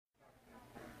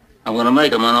I'm gonna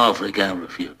make him an offer he can't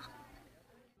refuse.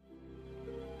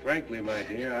 Frankly, my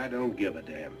dear, I don't give a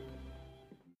damn.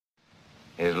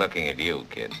 He's looking at you,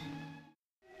 kid.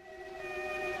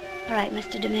 All right,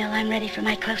 Mr. DeMille, I'm ready for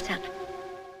my close-up.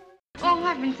 Oh,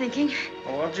 I've been thinking.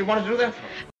 Well, what do you want to do that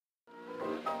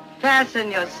for?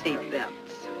 Fasten your seatbelts.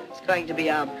 It's going to be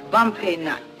a bumpy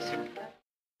night.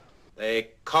 They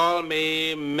call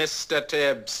me Mr.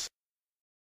 Tibbs.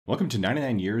 Welcome to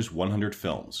 99 Years, 100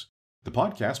 Films, the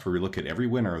podcast where we look at every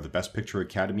winner of the Best Picture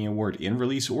Academy Award in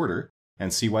release order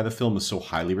and see why the film is so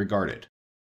highly regarded.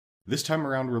 This time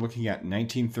around, we're looking at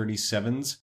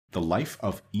 1937's The Life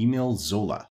of Emile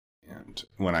Zola. And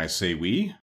when I say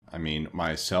we, I mean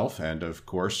myself and, of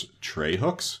course, Trey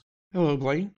Hooks. Hello,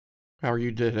 Blaine. How are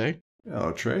you today?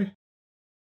 Hello, Trey.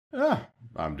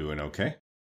 I'm doing okay.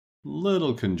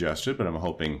 Little congested, but I'm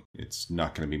hoping it's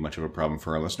not going to be much of a problem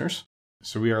for our listeners.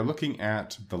 So we are looking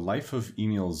at The Life of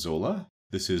Emile Zola.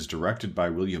 This is directed by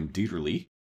William Dieterle,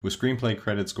 with screenplay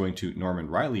credits going to Norman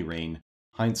Riley Rain,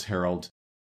 Heinz Harald,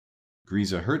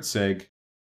 Grisa Herzeg,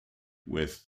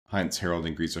 with Heinz Harald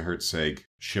and Grisa Herzeg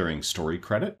sharing story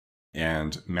credit,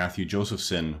 and Matthew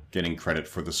Josephson getting credit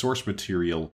for the source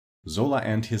material Zola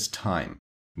and His Time,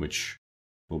 which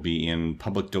will be in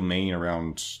public domain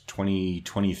around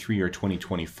 2023 or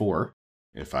 2024,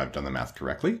 if I've done the math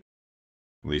correctly,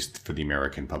 at least for the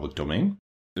American public domain.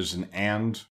 There's an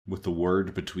and with the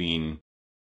word between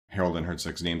Harald and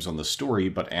Herzeg's names on the story,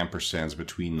 but ampersands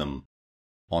between them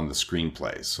on the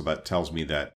screenplays. So that tells me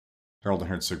that Harald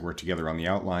and Herzeg worked together on the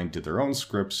outline, did their own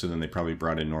scripts, and then they probably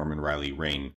brought in Norman Riley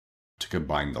Rain to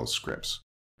combine those scripts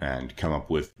and come up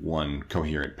with one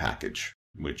coherent package,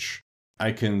 which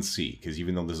I can see, because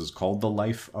even though this is called The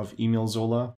Life of Emile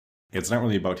Zola, it's not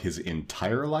really about his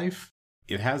entire life.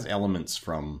 It has elements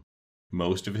from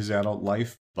most of his adult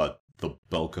life, but the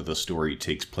bulk of the story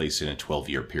takes place in a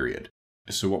 12-year period.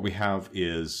 So what we have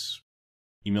is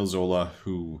Emile Zola,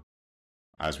 who,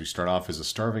 as we start off, is a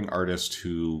starving artist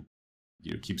who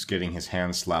keeps getting his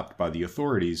hand slapped by the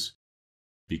authorities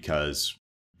because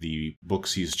the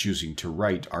books he's choosing to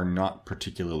write are not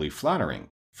particularly flattering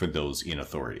for those in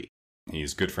authority.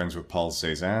 He's good friends with Paul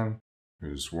Cézanne,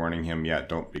 who's warning him,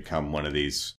 don't become one of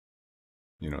these,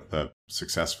 the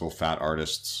successful fat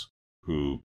artists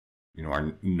who,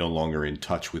 are no longer in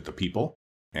touch with the people.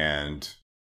 And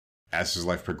as his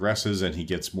life progresses and he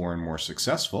gets more and more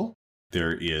successful,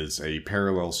 there is a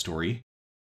parallel story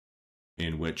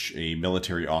in which a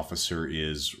military officer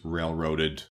is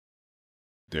railroaded.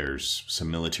 There's some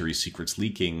military secrets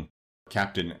leaking.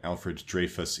 Captain Alfred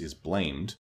Dreyfus is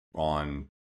blamed on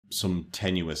some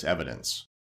tenuous evidence,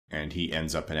 and he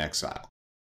ends up in exile.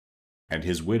 And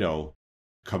his widow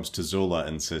comes to Zola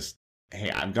and says, hey,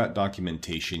 I've got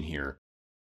documentation here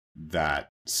that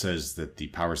says that the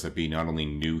powers that be not only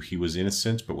knew he was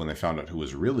innocent, but when they found out who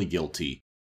was really guilty,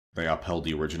 they upheld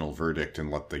the original verdict and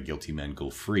let the guilty men go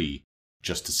free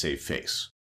just to save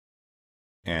face.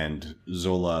 And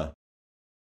Zola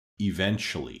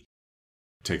eventually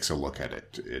takes a look at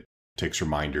it. It takes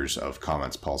reminders of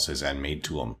comments Paul Cézanne made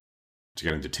to him to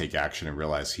get him to take action and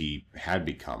realize he had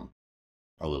become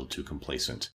a little too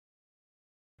complacent.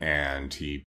 And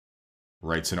he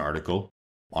writes an article,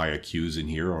 I accuse in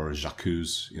here, or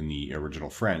j'accuse in the original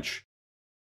French,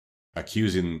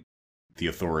 accusing the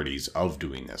authorities of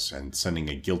doing this and sending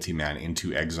a guilty man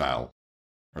into exile,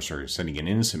 sending an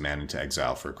innocent man into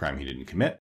exile for a crime he didn't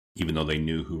commit, even though they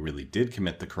knew who really did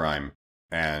commit the crime,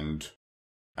 and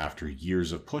after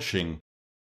years of pushing,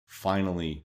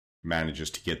 finally manages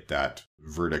to get that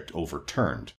verdict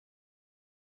overturned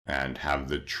and have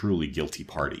the truly guilty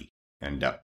party end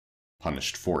up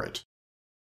punished for it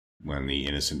when the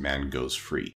innocent man goes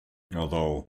free.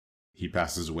 Although he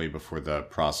passes away before the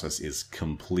process is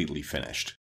completely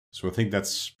finished. So I think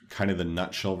that's kind of the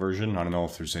nutshell version. I don't know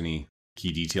if there's any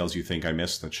key details you think I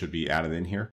missed that should be added in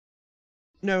here.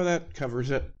 No, that covers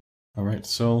it. All right,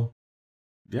 so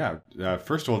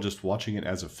first of all, just watching it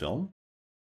as a film,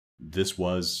 this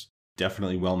was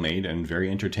definitely well made and very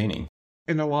entertaining.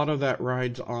 And a lot of that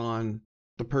rides on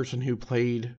the person who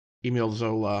played Emile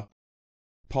Zola,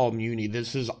 Paul Muni.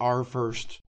 This is our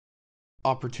first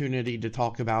opportunity to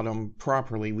talk about him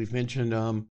properly. We've mentioned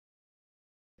him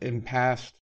in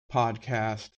past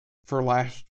podcasts. For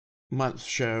last month's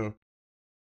show,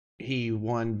 he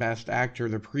won Best Actor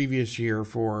the previous year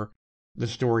for the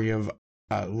story of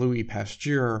Louis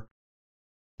Pasteur,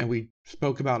 and we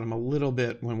spoke about him a little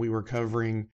bit when we were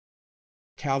covering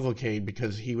Cavalcade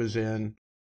because he was in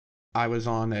I Was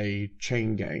on a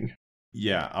Chain Gang.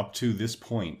 Yeah, up to this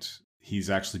point, he's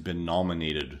actually been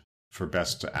nominated for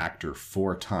Best Actor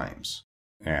 4 times.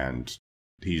 And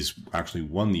he's actually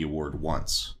won the award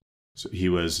once. So he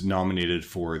was nominated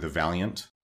for the Valiant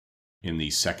in the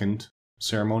second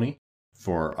ceremony,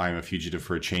 for I'm a Fugitive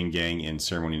for a Chain Gang in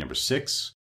ceremony number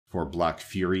 6, for Black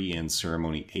Fury in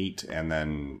ceremony 8, and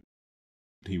then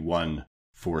he won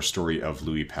for Story of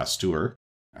Louis Pasteur.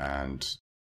 And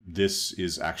this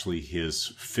is actually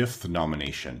his 5th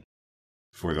nomination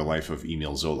for the life of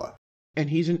Émile Zola. And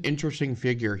he's an interesting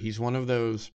figure. He's one of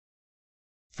those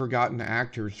forgotten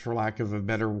actors, for lack of a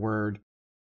better word,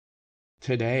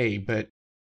 today, but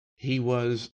he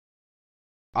was,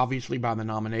 obviously by the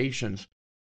nominations,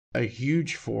 a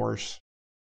huge force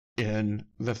in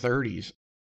the 30s.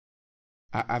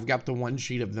 I've got the one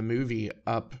sheet of the movie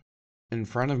up in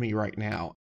front of me right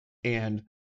now, and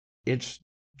it's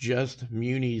just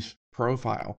Muni's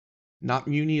profile. Not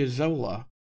Muni as Zola,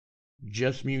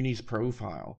 just Muni's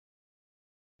profile.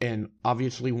 And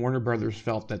obviously Warner Brothers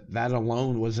felt that that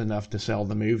alone was enough to sell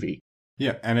the movie.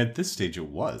 Yeah, and at this stage it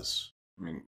was. I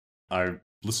mean, I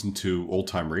listened to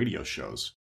old-time radio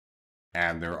shows,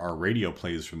 and there are radio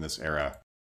plays from this era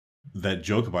that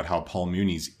joke about how Paul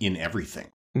Muni's in everything.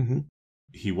 Mm-hmm.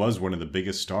 He was one of the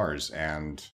biggest stars,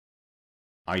 and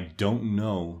I don't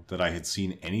know that I had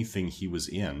seen anything he was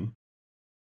in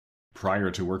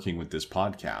prior to working with this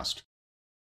podcast.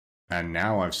 And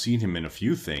now I've seen him in a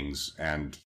few things,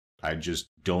 and I just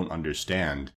don't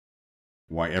understand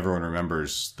why everyone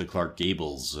remembers the Clark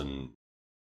Gables and,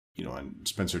 you know, and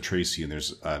Spencer Tracy, and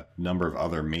there's a number of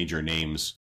other major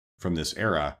names from this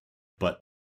era, but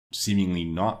seemingly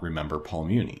not remember Paul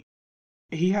Muni.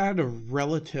 He had a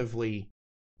relatively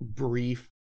brief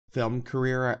film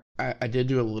career. I did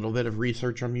do a little bit of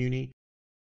research on Muni.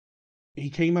 He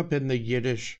came up in the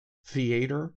Yiddish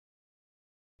theater,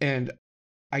 and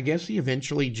I guess he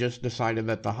eventually just decided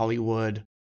that the Hollywood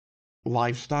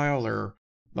lifestyle or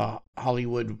the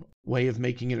Hollywood way of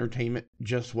making entertainment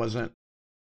just wasn't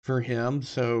for him.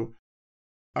 So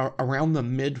around the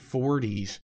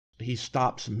mid-40s, he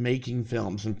stops making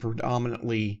films and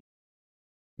predominantly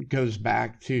goes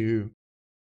back to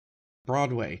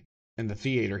Broadway and the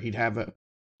theater.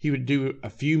 He would do a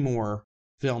few more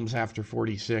films after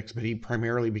 46, but he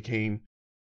primarily became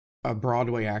a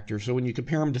Broadway actor. So when you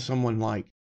compare him to someone like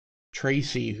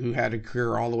Tracy, who had a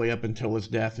career all the way up until his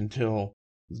death, until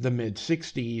the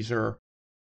mid-60s, or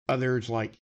others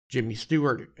like Jimmy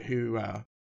Stewart, who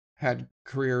had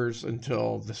careers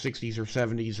until the 60s or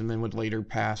 70s and then would later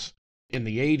pass in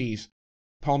the 80s,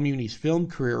 Paul Muni's film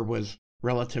career was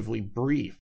relatively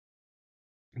brief.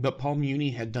 But Paul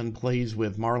Muni had done plays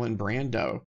with Marlon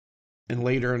Brando, and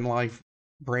later in life,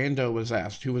 Brando was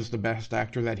asked who was the best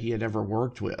actor that he had ever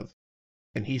worked with,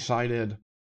 and he cited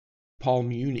Paul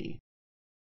Muni.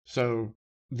 So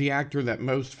the actor that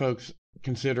most folks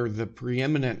consider the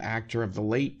preeminent actor of the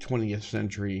late 20th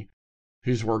century,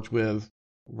 who's worked with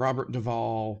Robert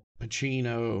Duvall,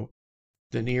 Pacino,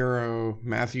 De Niro,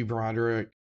 Matthew Broderick,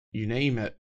 you name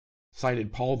it,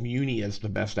 cited Paul Muni as the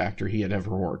best actor he had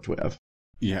ever worked with.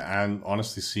 Yeah, and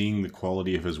honestly, seeing the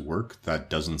quality of his work, that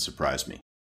doesn't surprise me.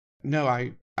 No,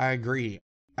 I agree.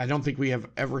 I don't think we have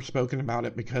ever spoken about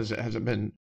it because it hasn't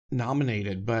been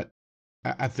nominated, but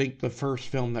I think the first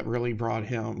film that really brought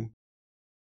him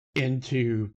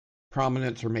into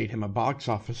prominence or made him a box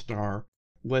office star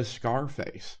was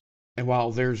Scarface. And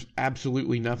while there's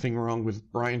absolutely nothing wrong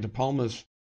with Brian De Palma's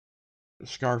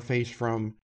Scarface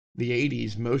from the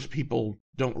 80s, most people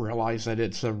don't realize that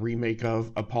it's a remake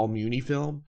of a Paul Muni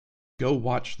film. Go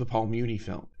watch the Paul Muni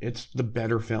film. It's the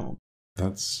better film.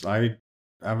 I've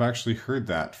actually heard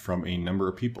that from a number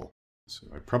of people. So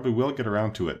I probably will get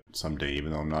around to it someday,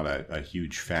 even though I'm not a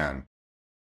huge fan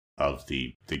of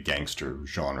the gangster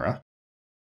genre,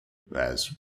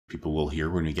 as people will hear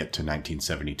when we get to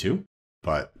 1972.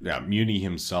 But yeah, Muni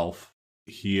himself,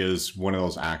 he is one of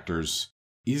those actors.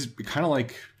 He's kind of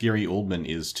like Gary Oldman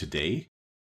is today,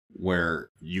 where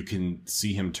you can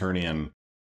see him turn in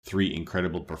 3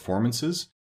 incredible performances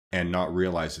and not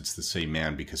realize it's the same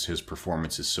man because his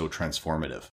performance is so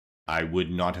transformative. I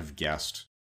would not have guessed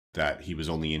that he was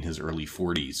only in his early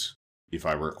 40s if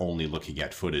I were only looking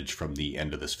at footage from the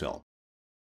end of this film.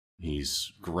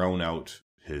 He's grown out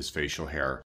his facial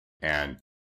hair, and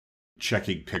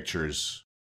checking pictures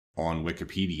on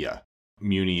Wikipedia,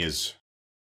 Muni is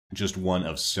just one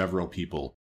of several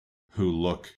people who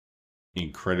look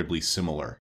incredibly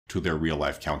similar to their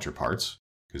real-life counterparts,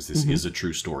 because this is a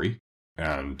true story.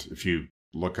 And if you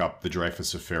look up the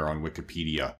Dreyfus Affair on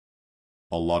Wikipedia,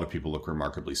 a lot of people look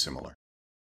remarkably similar.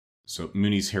 So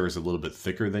Muni's hair is a little bit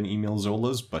thicker than Émile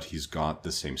Zola's, but he's got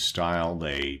the same style.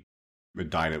 They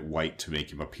dyed it white to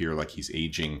make him appear like he's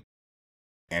aging.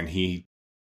 And he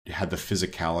had the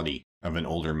physicality of an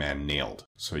older man nailed.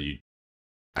 So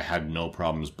I had no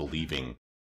problems believing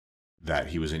that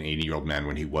he was an 80-year-old man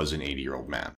when he was an 80-year-old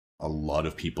man. A lot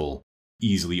of people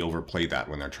easily overplay that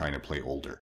when they're trying to play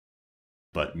older.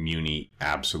 But Muni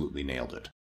absolutely nailed it.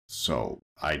 So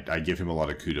I give him a lot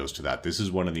of kudos to that. This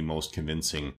is one of the most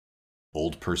convincing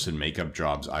old person makeup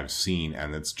jobs I've seen,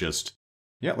 and it's just,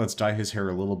 yeah, let's dye his hair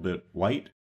a little bit white,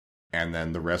 and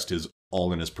then the rest is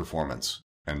all in his performance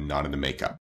and not in the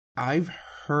makeup. I've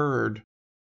heard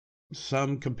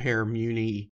some compare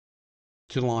Muni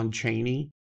to Lon Chaney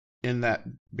in that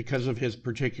because of his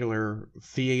particular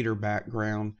theater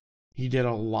background, he did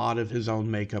a lot of his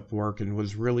own makeup work and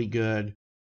was really good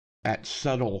at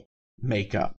subtle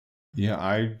makeup. Yeah,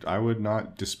 I would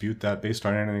not dispute that based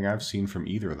on anything I've seen from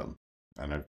either of them.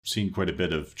 And I've seen quite a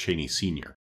bit of Chaney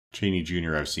Sr. Chaney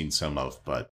Jr. I've seen some of,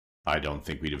 but I don't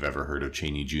think we'd have ever heard of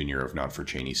Chaney Jr. if not for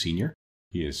Chaney Sr.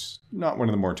 He is not one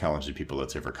of the more talented people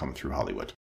that's ever come through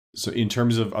Hollywood. So in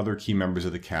terms of other key members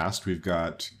of the cast, we've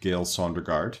got Gail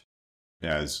Sondergaard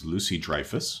as Lucy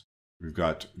Dreyfus. We've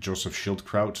got Joseph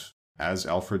Schildkraut as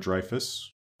Alfred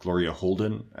Dreyfus. Gloria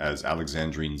Holden as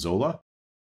Alexandrine Zola.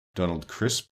 Donald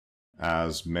Crisp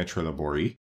as Maître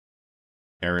Laborie.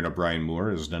 Erin O'Brien Moore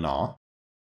as Nana.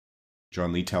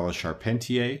 John Littell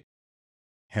Charpentier.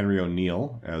 Henry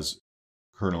O'Neill as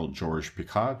Colonel Georges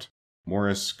Picquart.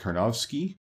 Maurice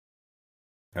Karnowski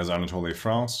as Anatole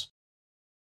France.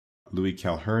 Louis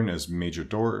Calhern as Major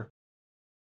Dore.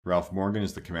 Ralph Morgan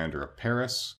as the commander of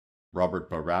Paris. Robert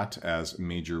Barat as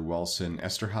Major Walsin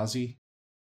Esterhazy.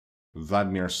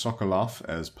 Vladimir Sokolov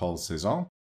as Paul Cézanne.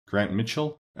 Grant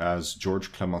Mitchell as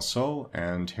George Clemenceau,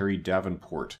 and Harry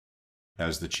Davenport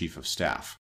as the Chief of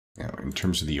Staff. Now, in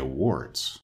terms of the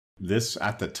awards, this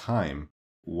at the time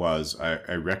was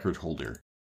a record holder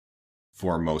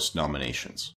for most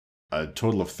nominations. A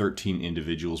total of 13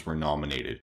 individuals were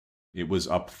nominated. It was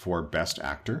up for Best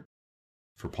Actor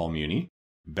for Paul Muni,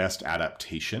 Best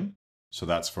Adaptation, so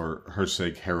that's for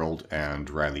Herzog, Harold, and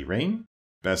Riley Rain,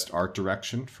 Best Art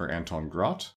Direction for Anton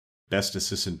Grott, Best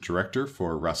Assistant Director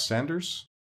for Russ Sanders,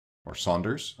 or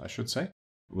Saunders, I should say.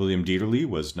 William Dieterle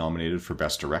was nominated for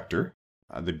Best Director.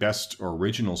 The Best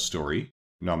Original Story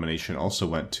nomination also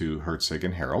went to Herzog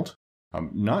and Harold.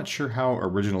 I'm not sure how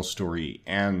Original Story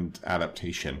and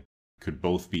Adaptation could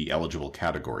both be eligible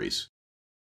categories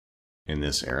in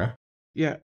this era.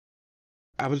 Yeah,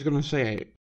 I was going to say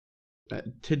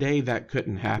that today that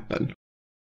couldn't happen.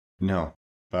 No,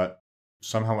 but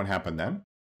somehow it happened then.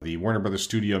 The Warner Brothers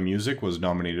Studio Music was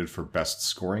nominated for Best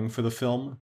Scoring for the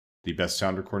film. The Best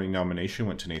Sound Recording nomination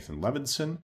went to Nathan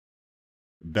Levinson.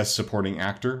 Best Supporting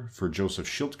Actor for Joseph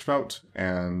Schildkraut,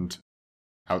 and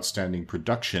Outstanding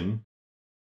Production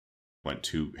went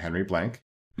to Henry Blank.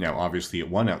 Now, obviously, it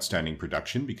won Outstanding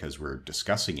Production because we're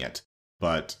discussing it,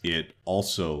 but it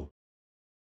also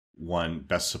won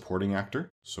Best Supporting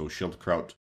Actor. So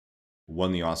Schildkraut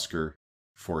won the Oscar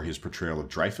for his portrayal of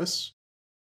Dreyfus,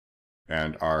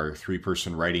 and our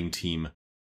three-person writing team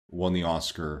won the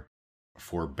Oscar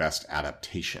for Best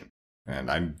Adaptation. And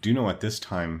I do know at this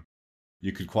time,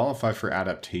 you could qualify for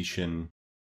adaptation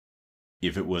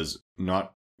if it was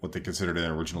not what they considered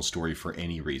an original story for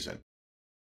any reason.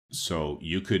 So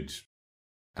you could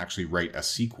actually write a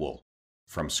sequel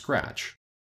from scratch,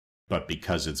 but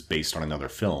because it's based on another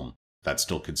film, that's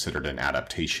still considered an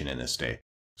adaptation in this day.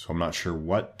 So I'm not sure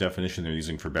what definition they're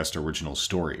using for Best Original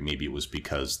Story. Maybe it was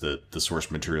because the source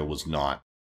material was not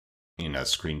in a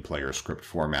screenplay or script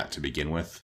format to begin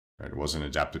with. It wasn't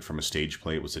adapted from a stage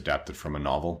play, it was adapted from a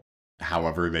novel.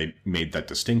 However, they made that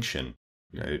distinction.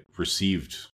 It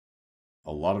received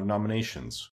a lot of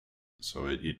nominations. So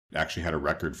it actually had a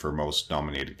record for most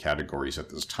nominated categories at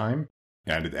this time,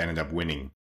 and it ended up winning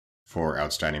for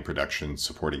Outstanding Production,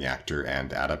 Supporting Actor,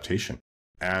 and Adaptation.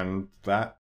 And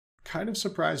that kind of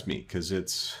surprised me, because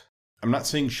I'm not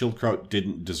saying Schildkraut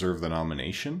didn't deserve the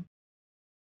nomination,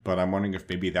 but I'm wondering if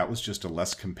maybe that was just a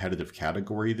less competitive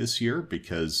category this year,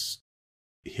 because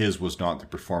his was not the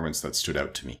performance that stood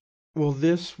out to me. Well,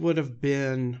 this would have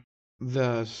been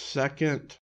the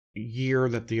second year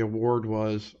that the award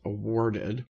was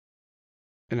awarded.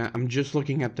 And I'm just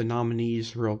looking at the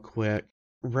nominees real quick.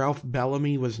 Ralph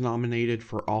Bellamy was nominated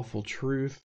for Awful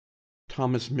Truth.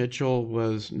 Thomas Mitchell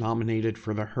was nominated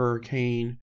for The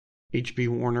Hurricane. H.B.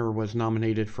 Warner was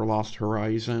nominated for Lost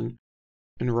Horizon.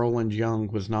 And Roland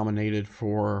Young was nominated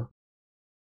for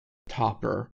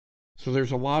Topper. So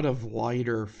there's a lot of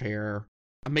lighter fare.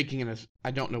 I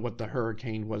don't know what The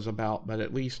Hurricane was about, but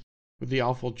at least with The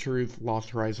Awful Truth, Lost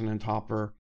Horizon, and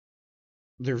Topper,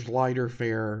 there's lighter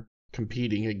fare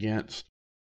competing against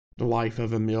The Life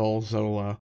of Emile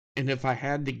Zola. And if I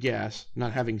had to guess,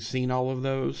 not having seen all of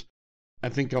those, I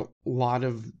think a lot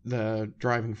of the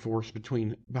driving force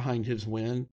behind his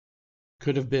win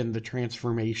could have been the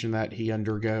transformation that he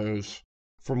undergoes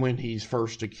from when he's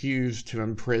first accused to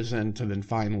imprisoned to then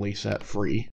finally set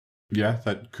free. Yeah,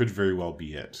 that could very well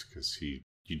be it, because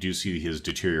you do see his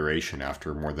deterioration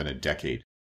after more than a decade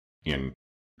in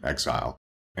exile.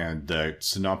 And the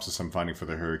synopsis I'm finding for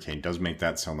The Hurricane does make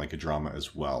that sound like a drama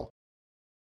as well.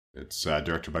 It's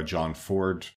directed by John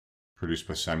Ford, produced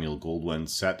by Samuel Goldwyn,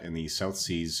 set in the South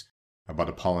Seas about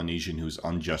a Polynesian who's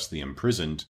unjustly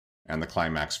imprisoned, and the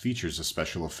climax features a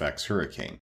special effects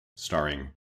hurricane, starring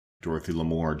Dorothy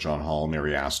Lamour, John Hall,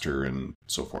 Mary Astor, and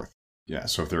so forth. Yeah,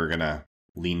 so if they're going to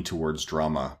lean towards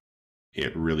drama,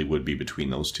 it really would be between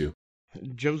those two.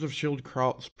 Joseph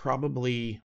Schildkraut's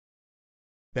probably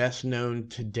best known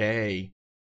today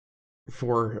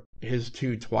for his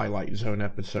 2 Twilight Zone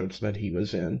episodes that he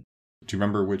was in. Do you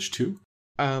remember which 2?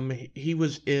 He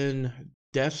was in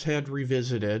Death's Head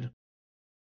Revisited,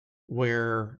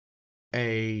 where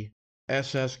a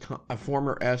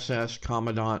former SS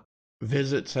commandant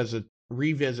revisits as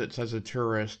a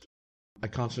tourist a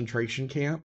concentration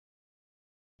camp,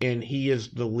 and he is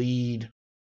the lead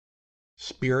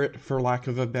spirit, for lack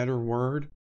of a better word,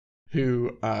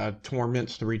 who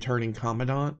torments the returning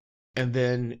commandant. And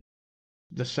then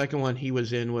the second one he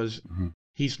was in was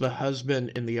he's the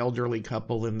husband in the elderly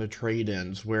couple in the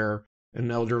trade-ins, where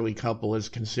an elderly couple is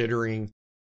considering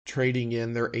trading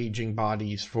in their aging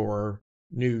bodies for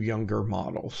new, younger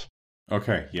models.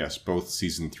 Okay, yes, both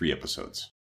season 3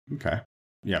 episodes. Okay.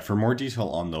 Yeah, for more detail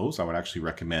on those, I would actually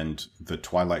recommend the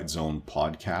Twilight Zone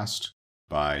podcast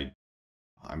by,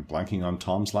 I'm blanking on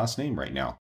Tom's last name right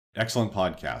now. Excellent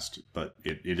podcast, but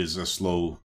it is a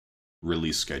slow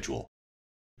release schedule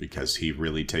because he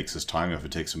really takes his time. If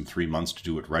it takes him 3 months to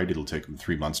do it right, it'll take him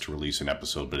 3 months to release an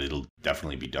episode, but it'll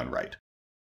definitely be done right.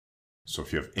 So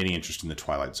if you have any interest in the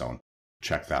Twilight Zone,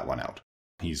 check that one out.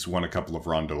 He's won a couple of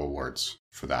Rondo Awards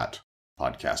for that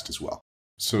podcast as well.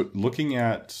 So looking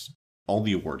at all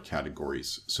the award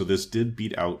categories, so this did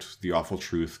beat out The Awful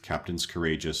Truth, Captain's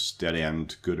Courageous, Dead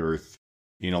End, Good Earth,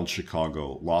 In Old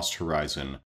Chicago, Lost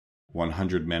Horizon,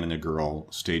 100 Men and a Girl,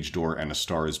 Stage Door, and A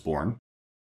Star is Born.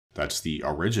 That's the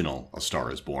original A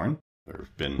Star is Born. There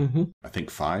have been, I think,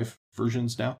 5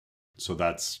 versions now. So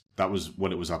that was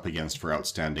what it was up against for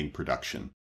Outstanding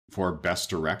Production. For Best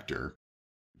Director,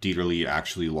 Dieter Lee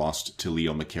actually lost to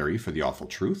Leo McCarey for The Awful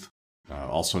Truth.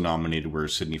 Also nominated were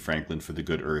Sidney Franklin for The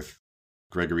Good Earth,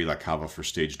 Gregory LaCava for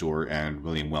Stage Door, and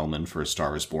William Wellman for A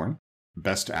Star is Born.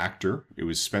 Best Actor, it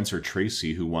was Spencer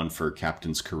Tracy who won for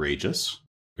Captain's Courageous.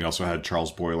 We also had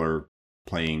Charles Boiler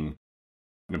playing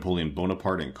Napoleon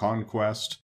Bonaparte in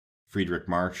Conquest, Friedrich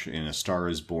March in A Star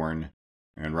is Born,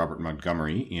 and Robert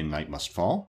Montgomery in Night Must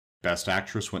Fall. Best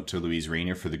Actress went to Louise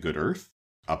Rainer for The Good Earth,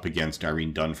 up against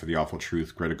Irene Dunne for The Awful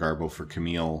Truth, Greta Garbo for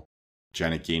Camille,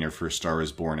 Janet Gaynor for A Star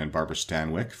is Born, and Barbara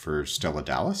Stanwyck for Stella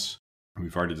Dallas.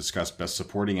 We've already discussed Best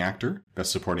Supporting Actor.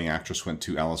 Best Supporting Actress went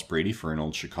to Alice Brady for In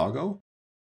Old Chicago,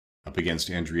 up against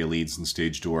Andrea Leeds in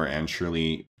Stage Door, Anne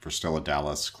Shirley for Stella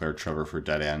Dallas, Claire Trevor for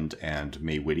Dead End, and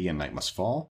Mae Whitty in Night Must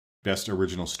Fall. Best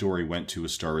Original Story went to A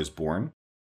Star is Born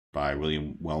by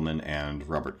William Wellman and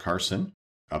Robert Carson,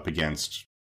 up against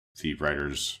the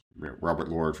writers Robert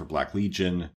Lord for Black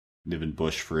Legion, Niven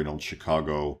Bush for In Old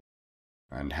Chicago,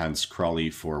 and Hans Crawley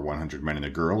for 100 Men and a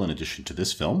Girl, in addition to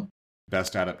this film.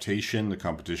 Best Adaptation, the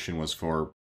competition was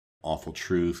for Awful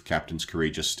Truth, Captain's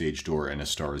Courageous, Stage Door, and A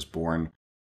Star is Born.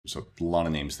 There's a lot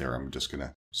of names there. I'm just going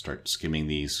to start skimming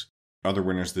these. Other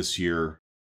winners this year,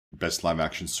 Best Live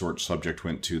Action Short Subject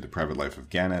went to The Private Life of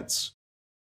Gannett.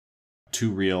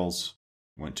 2 reels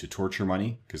went to Torture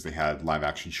Money, because they had Live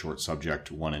Action Short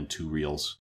Subject 1 and 2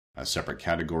 reels as separate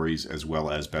categories, as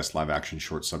well as Best Live Action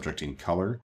Short Subject in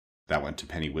Color. That went to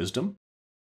Penny Wisdom,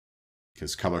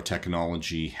 because color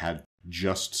technology had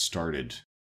just started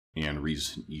in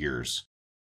recent years.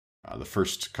 The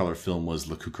first color film was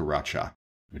La Cucaracha,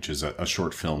 which is a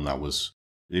short film that was,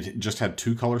 it just had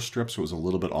 2 color strips, so it was a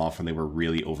little bit off, and they were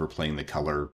really overplaying the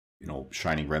color,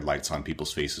 shining red lights on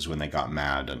people's faces when they got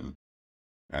mad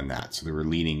and that. So they were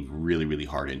leaning really, really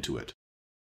hard into it.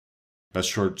 Best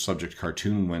Short Subject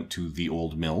Cartoon went to The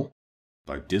Old Mill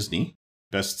by Disney.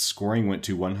 Best Scoring went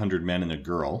to 100 Men and a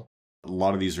Girl. A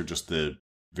lot of these are just the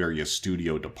various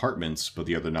studio departments, but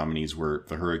the other nominees were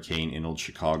The Hurricane, In Old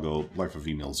Chicago, Life of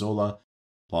Emile Zola,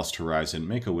 Lost Horizon,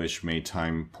 Make-A-Wish,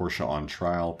 Maytime, Portia on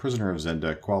Trial, Prisoner of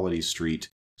Zenda, Quality Street,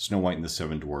 Snow White and the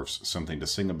Seven Dwarfs, Something to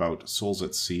Sing About, Souls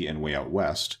at Sea, and Way Out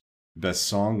West. Best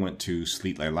Song went to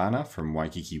Sleet Leilana from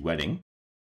Waikiki Wedding.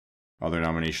 Other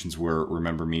nominations were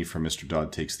Remember Me from Mr.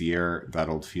 Dodd Takes the Air, That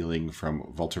Old Feeling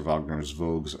from Walter Wagner's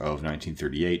Vogues of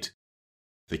 1938,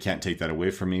 They Can't Take That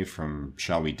Away From Me from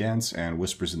Shall We Dance, and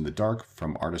Whispers in the Dark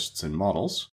from Artists and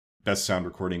Models. Best sound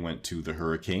recording went to The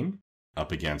Hurricane,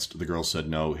 up against The Girl Said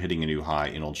No, Hitting a New High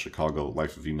in Old Chicago,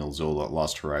 Life of Emile Zola,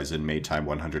 Lost Horizon, Maytime,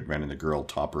 100 Men and a Girl,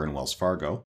 Topper, and Wells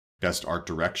Fargo. Best art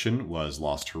direction was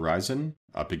Lost Horizon,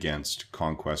 up against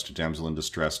Conquest, Damsel in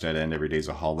Distress, Dead End, Every Day's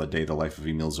a Holiday, The Life of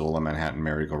Emile Zola, Manhattan,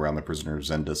 Merry-Go-Round, The Prisoner of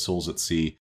Zenda, Souls at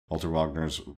Sea, Walter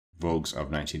Wagner's Vogues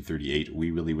of 1938,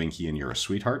 Wee Willie Winkie, and You're a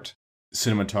Sweetheart.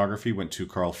 Cinematography went to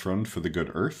Carl Freund for The Good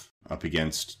Earth, up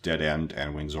against Dead End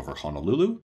and Wings Over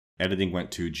Honolulu. Editing went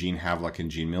to Gene Havelock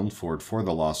and Gene Milford for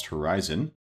The Lost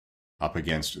Horizon, up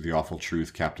against The Awful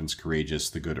Truth, Captains Courageous,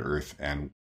 The Good Earth,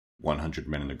 and 100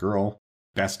 Men and a Girl.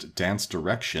 Best Dance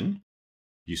Direction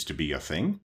used to be a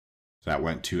thing. That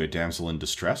went to A Damsel in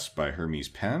Distress by Hermes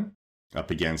Penn, up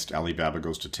against Alibaba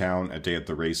Goes to Town, A Day at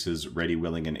the Races, Ready,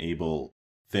 Willing, and Able,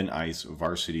 Thin Ice,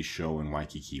 Varsity Show, and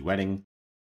Waikiki Wedding.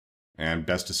 And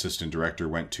Best Assistant Director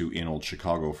went to In Old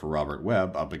Chicago for Robert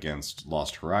Webb, up against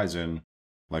Lost Horizon,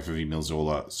 Life of Emile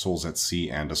Zola, Souls at Sea,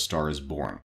 and A Star is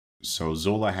Born. So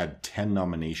Zola had 10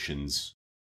 nominations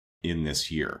in this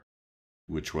year,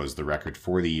 which was the record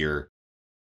for the year,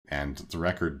 and the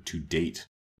record to date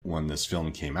when this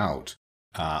film came out,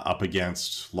 up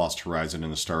against Lost Horizon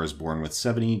and A Star is Born with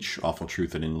 7 each, Awful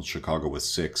Truth and In Old Chicago with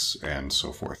 6, and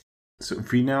so forth. So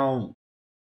if we now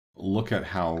look at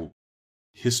how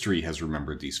history has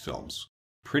remembered these films,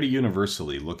 pretty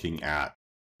universally, looking at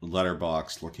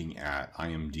Letterboxd, looking at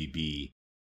IMDb,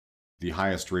 the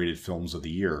highest rated films of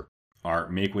the year are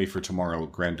Make Way for Tomorrow,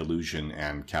 Grand Illusion,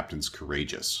 and Captains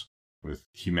Courageous, with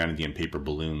Humanity and Paper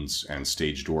Balloons and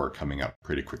Stage Door coming up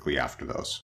pretty quickly after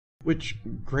those. Which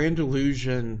Grand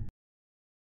Illusion,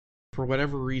 for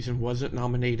whatever reason, wasn't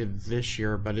nominated this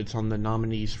year, but it's on the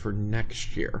nominees for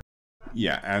next year.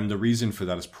 Yeah, and the reason for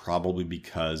that is probably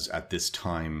because at this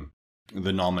time,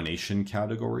 the nomination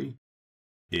category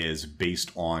is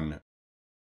based on,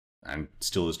 and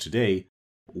still is today,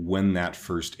 when that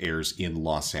first airs in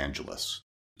Los Angeles.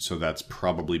 So that's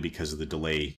probably because of the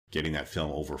delay getting that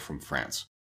film over from France.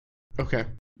 Okay.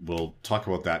 We'll talk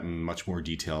about that in much more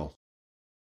detail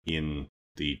in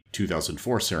the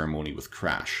 2004 ceremony with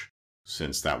Crash,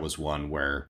 since that was one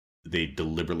where they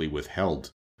deliberately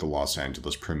withheld the Los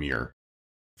Angeles premiere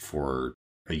for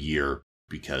a year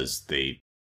because they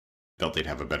felt they'd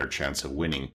have a better chance of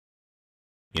winning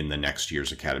in the next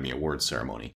year's Academy Awards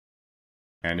ceremony.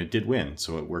 And it did win,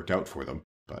 so it worked out for them.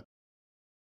 But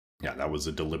yeah, that was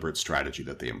a deliberate strategy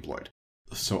that they employed.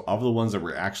 So of the ones that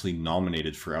were actually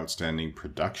nominated for Outstanding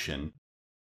Production,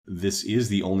 this is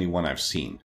the only one I've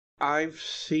seen. I've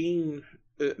seen...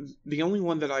 the only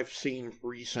one that I've seen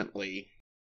recently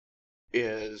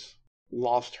is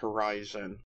Lost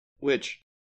Horizon, which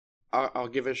I'll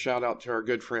give a shout out to our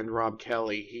good friend Rob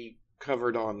Kelly. He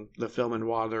covered on the Film and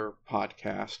Water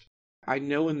podcast. I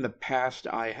know in the past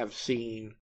I have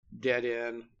seen Dead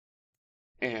End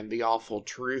and The Awful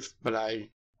Truth, but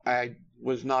I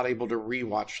was not able to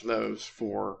rewatch those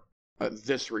for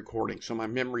this recording, so my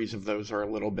memories of those are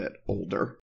a little bit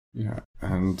older. Yeah,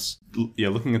 and yeah,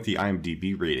 looking at the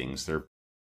IMDb ratings, they're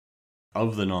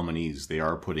of the nominees, they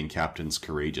are putting Captains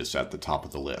Courageous at the top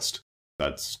of the list.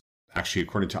 That's actually,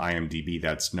 according to IMDb,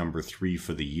 that's number 3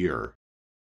 for the year,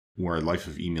 where Life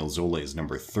of Emile Zola is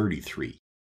number 33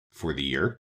 for the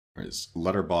year. Whereas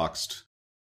Letterboxd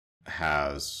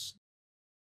has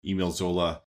Emile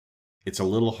Zola. It's a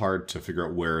little hard to figure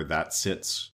out where that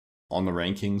sits on the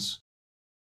rankings,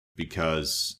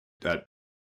 because that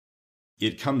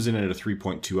it comes in at a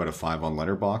 3.2 out of 5 on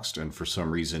Letterboxd, and for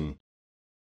some reason,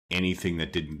 anything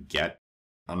that didn't get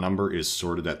a number is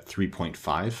sorted at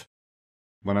 3.5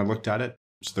 when I looked at it.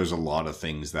 So there's a lot of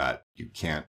things that you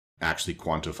can't actually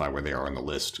quantify where they are on the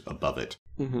list above it.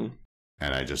 Mm-hmm.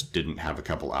 And I just didn't have a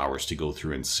couple hours to go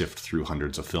through and sift through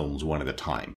hundreds of films one at a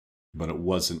time. But it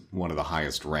wasn't one of the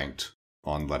highest ranked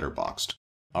on Letterboxd.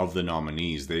 Of the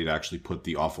nominees, they'd actually put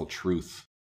The Awful Truth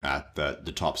at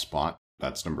the top spot.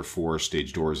 That's number 4,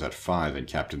 Stage Doors at 5, and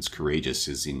Captains Courageous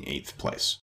is in 8th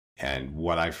place. And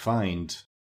what I find,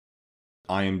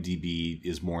 IMDb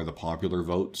is more the popular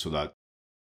vote, so that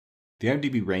the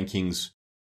IMDb rankings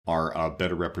are a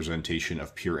better representation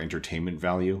of pure entertainment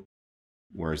value,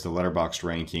 whereas the Letterboxd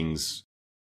rankings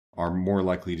are more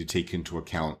likely to take into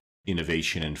account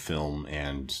innovation in film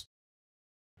and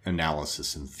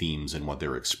analysis and themes and what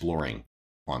they're exploring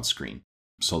on screen.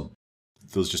 So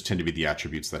those just tend to be the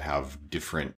attributes that have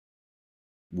different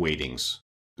weightings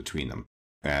between them.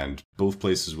 And both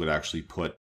places would actually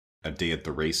put A Day at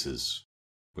the Races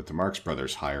with the Marx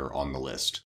Brothers higher on the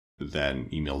list than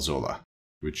Emile Zola,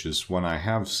 which is one I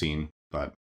have seen,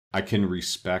 but I can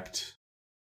respect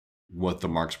what the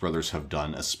Marx Brothers have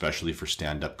done, especially for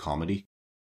stand-up comedy.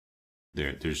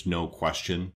 There's no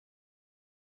question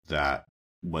that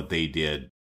what they did,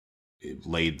 it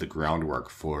laid the groundwork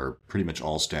for pretty much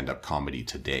all stand-up comedy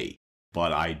today.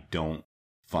 But I don't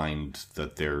find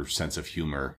that their sense of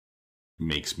humor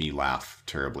makes me laugh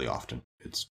terribly often.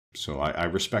 So I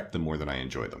respect them more than I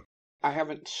enjoy them. I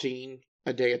haven't seen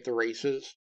A Day at the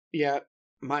Races yet.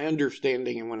 My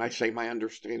understanding, and when I say my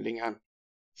understanding, I'm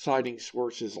citing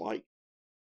sources like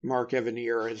Mark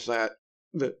Evanier, is that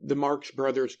the Marx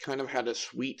Brothers kind of had a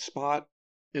sweet spot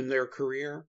in their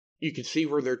career. You can see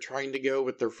where they're trying to go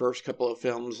with their first couple of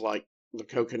films, like The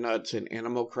Coconuts and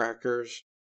Animal Crackers.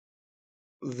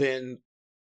 Then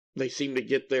they seem to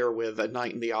get there with A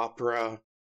Night in the Opera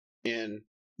and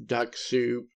Duck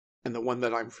Soup, and the one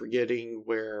that I'm forgetting,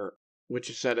 which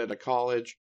is set at a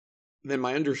college. Then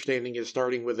my understanding is,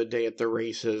 starting with A Day at the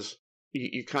Races,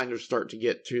 you kind of start to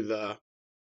get to the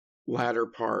latter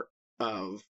part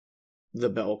of the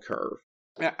bell curve.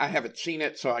 I haven't seen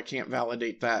it, so I can't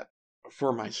validate that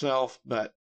for myself,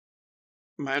 but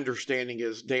my understanding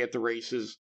is Day at the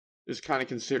Races is kind of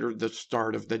considered the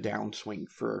start of the downswing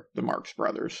for the Marx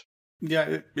Brothers.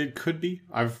 Yeah, it could be.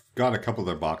 I've got a couple of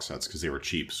their box sets because they were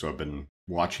cheap, so I've been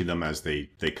watching them as they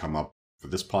come up for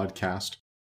this podcast.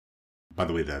 By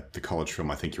the way, the college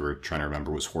film I think you were trying to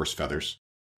remember was Horse Feathers.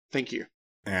 Thank you.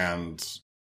 And,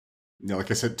 like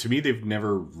I said, to me, they've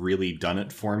never really done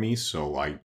it for me, so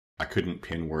I couldn't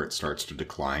pin where it starts to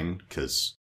decline,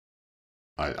 because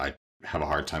I have a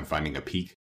hard time finding a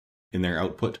peak in their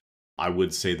output. I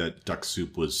would say that Duck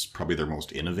Soup was probably their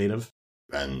most innovative,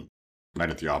 and Night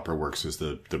at the Opera Works is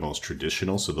the most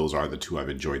traditional, so those are the two I've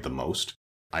enjoyed the most.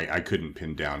 I couldn't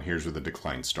pin down, here's where the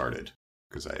decline started,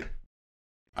 because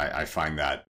I find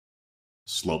that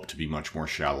slope to be much more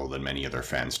shallow than many of their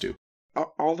fans do.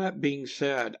 All that being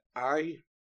said, I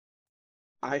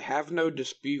have no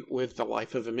dispute with The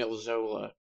Life of Emile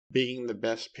Zola being the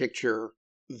best picture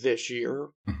this year.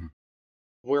 Mm-hmm.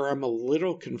 Where I'm a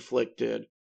little conflicted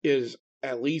is,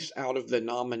 at least out of the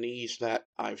nominees that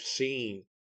I've seen,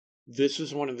 this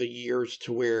is one of the years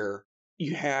to where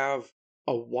you have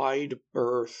a wide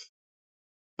berth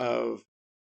of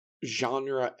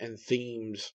genre and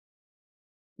themes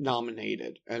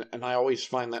nominated. And I always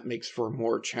find that makes for a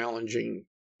more challenging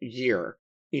year.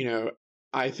 You know,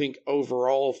 I think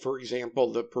overall, for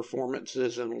example, the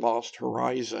performances in Lost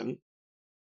Horizon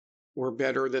were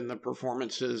better than the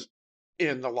performances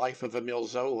in The Life of Emile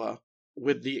Zola,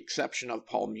 with the exception of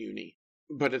Paul Muni.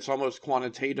 But it's almost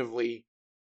quantitatively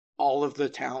all of the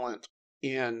talent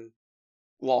in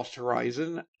Lost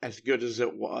Horizon, as good as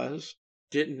it was,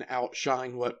 didn't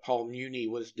outshine what Paul Muni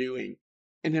was doing.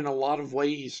 And in a lot of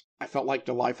ways, I felt like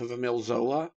The Life of Emile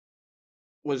Zola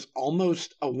was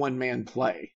almost a one-man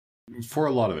play. For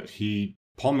a lot of it,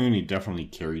 Paul Muni definitely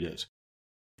carried it.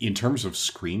 In terms of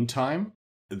screen time,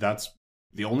 that's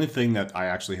the only thing that I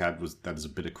actually had that is a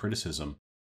bit of criticism,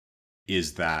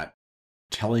 is that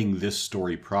telling this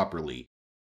story properly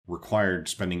required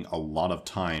spending a lot of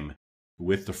time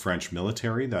with the French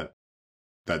military that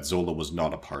Zola was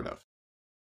not a part of.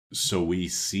 So we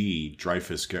see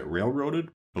Dreyfus get railroaded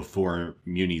before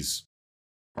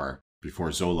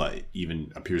before Zola even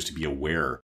appears to be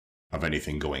aware of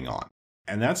anything going on.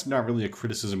 And that's not really a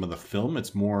criticism of the film,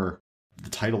 it's more the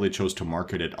title they chose to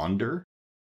market it under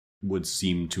would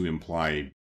seem to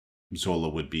imply Zola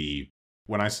would be...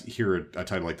 When I hear a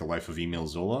title like The Life of Emile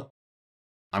Zola,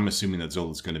 I'm assuming that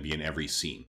Zola's going to be in every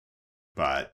scene.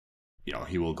 But,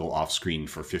 he will go off screen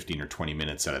for 15 or 20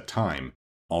 minutes at a time,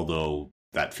 although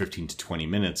that 15 to 20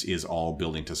 minutes is all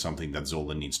building to something that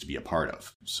Zola needs to be a part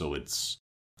of. So it's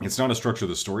not a structure of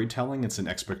the storytelling, it's an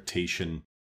expectation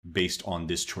based on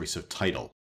this choice of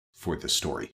title for the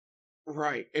story.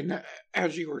 Right, and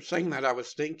as you were saying that, I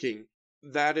was thinking,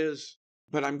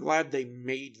 but I'm glad they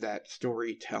made that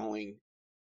storytelling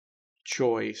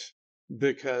choice,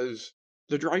 because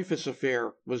the Dreyfus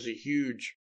Affair was a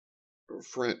huge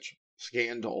French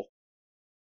scandal.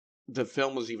 The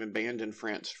film was even banned in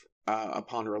France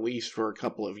upon release for a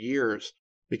couple of years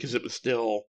because it was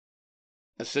still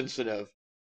a sensitive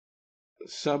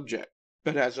subject.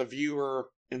 But as a viewer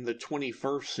in the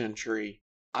 21st century,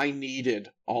 I needed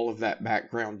all of that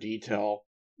background detail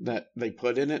that they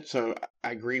put in it. So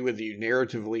I agree with you.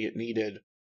 Narratively, it needed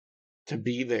to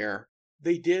be there.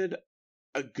 They did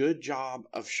a good job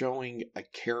of showing a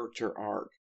character arc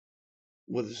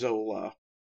with Zola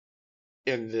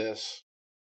in this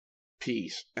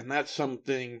piece. And that's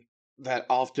something that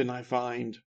often I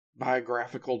find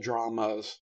biographical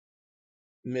dramas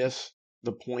miss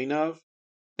the point of.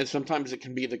 And sometimes it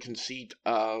can be the conceit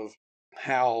of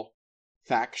how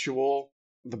factual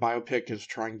the biopic is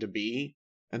trying to be.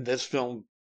 And this film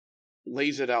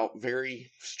lays it out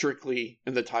very strictly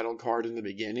in the title card in the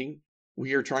beginning.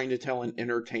 We are trying to tell an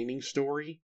entertaining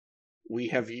story. We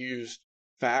have used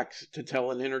facts to tell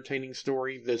an entertaining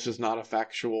story. This is not a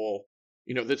factual,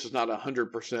 this is not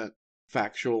 100%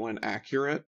 factual and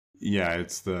accurate. Yeah,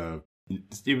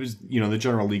 it was, the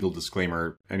general legal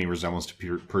disclaimer, any resemblance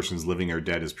to persons living or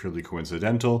dead is purely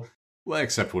coincidental, well,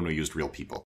 except when we used real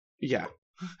people. Yeah.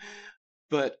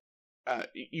 But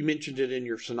you mentioned it in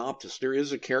your synopsis. There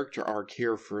is a character arc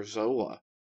here for Zola.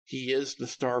 He is the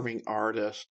starving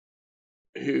artist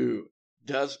who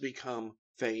does become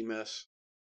famous.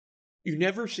 You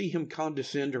never see him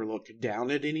condescend or look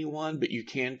down at anyone, but you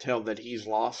can tell that he's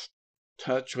lost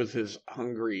touch with his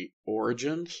hungry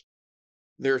origins.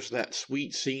 There's that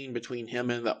sweet scene between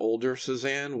him and the older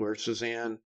Cézanne, where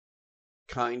Cézanne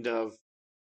kind of,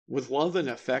 with love and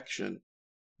affection,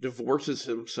 divorces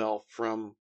himself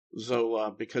from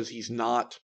Zola because he's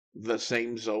not the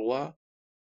same Zola.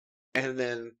 And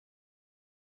then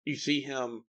you see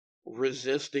him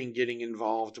resisting getting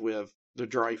involved with the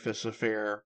Dreyfus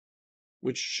affair,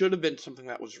 which should have been something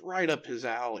that was right up his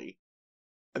alley.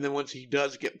 And then once he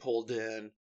does get pulled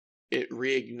in, it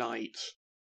reignites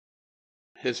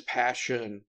his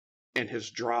passion and his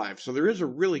drive. So there is a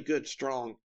really good,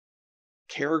 strong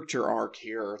character arc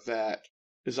here that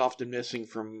is often missing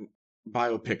from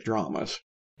biopic dramas.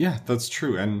 Yeah, that's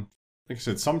true. And like I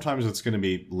said, sometimes it's going to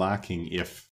be lacking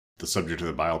if the subject of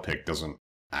the biopic doesn't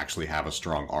actually have a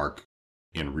strong arc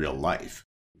in real life.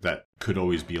 That could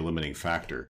always be a limiting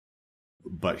factor.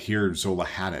 But here, Zola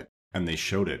had it, and they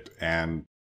showed it. And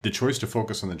the choice to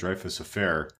focus on the Dreyfus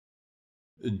affair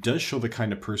does show the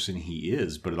kind of person he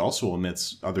is, but it also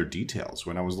omits other details.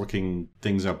 When I was looking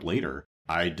things up later,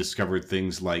 I discovered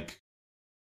things like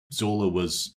Zola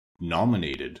was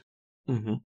nominated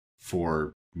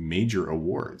for major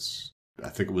awards. I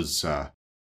think it was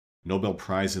Nobel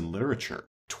Prize in Literature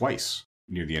twice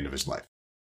near the end of his life.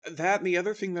 That and the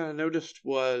other thing that I noticed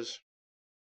was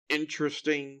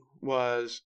interesting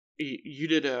was you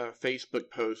did a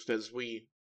Facebook post, as we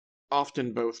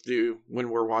often both do when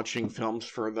we're watching films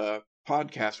for the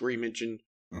podcast, where you mentioned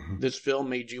this film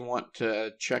made you want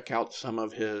to check out some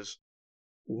of his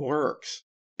works.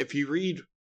 If you read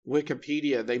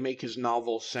Wikipedia, they make his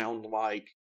novels sound like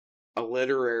a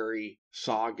literary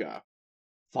saga,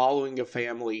 following a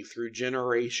family through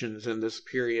generations in this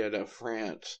period of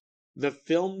France. The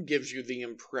film gives you the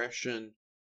impression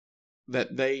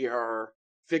that they are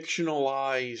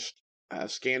fictionalized,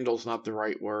 scandal's not the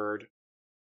right word.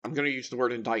 I'm going to use the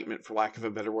word indictment for lack of a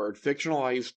better word.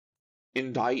 Fictionalized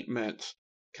indictments,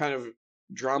 kind of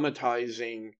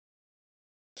dramatizing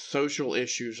social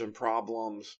issues and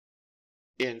problems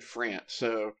in France.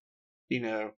 So,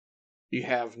 you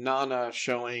have Nana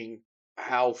showing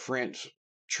how France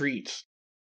treats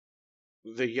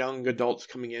the young adults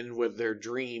coming in with their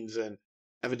dreams, and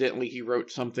evidently he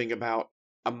wrote something about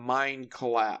a mine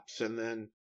collapse, and then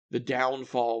the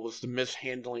downfall was the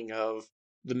mishandling of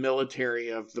the military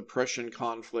of the Prussian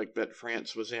conflict that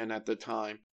France was in at the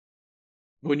time.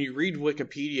 When you read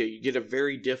Wikipedia, you get a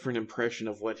very different impression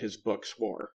of what his books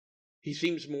were. He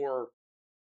seems more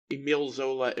Émile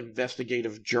Zola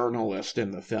investigative journalist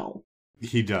in the film.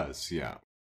 He does, yeah.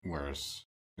 Whereas,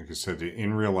 like I said,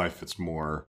 in real life, it's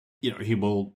more, he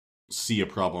will see a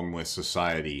problem with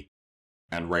society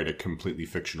and write a completely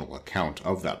fictional account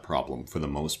of that problem for the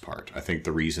most part. I think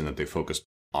the reason that they focused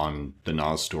on the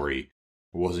Nas story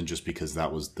wasn't just because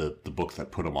that was the book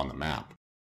that put him on the map,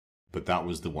 but that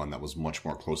was the one that was much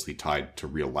more closely tied to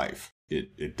real life.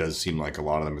 It does seem like a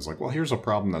lot of them is like, well, here's a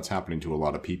problem that's happening to a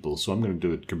lot of people, so I'm going to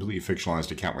do a completely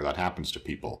fictionalized account where that happens to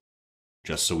people,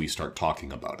 just so we start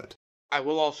talking about it. I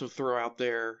will also throw out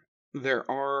there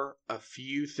are a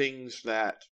few things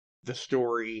that the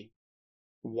story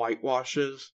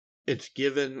whitewashes. It's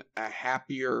given a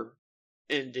happier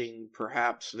ending,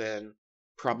 perhaps, than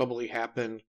probably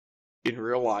happened in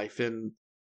real life. In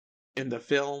the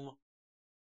film,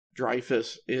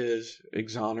 Dreyfus is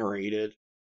exonerated.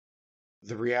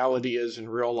 The reality is, in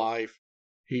real life,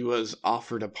 he was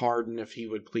offered a pardon if he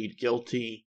would plead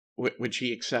guilty, which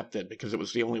he accepted because it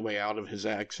was the only way out of his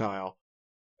exile.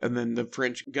 And then the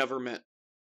French government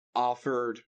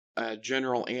offered a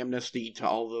general amnesty to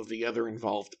all of the other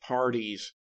involved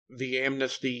parties. The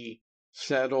amnesty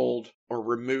settled or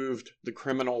removed the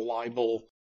criminal libel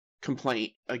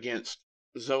complaint against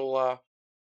Zola.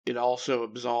 It also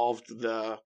absolved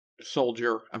the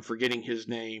soldier, I'm forgetting his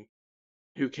name,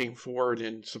 who came forward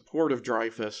in support of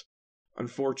Dreyfus.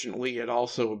 Unfortunately, it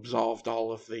also absolved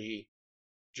all of the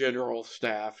general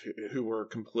staff who were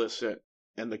complicit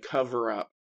in the cover-up.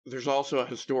 There's also a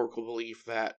historical belief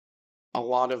that a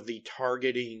lot of the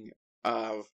targeting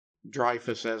of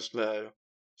Dreyfus as the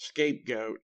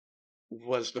scapegoat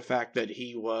was the fact that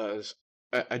he was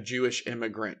a Jewish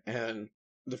immigrant, and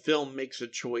the film makes a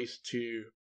choice to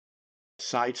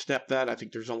sidestep that. I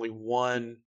think there's only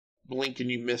one blink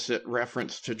and you miss it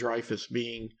reference to Dreyfus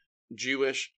being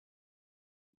Jewish.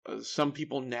 Some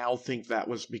people now think that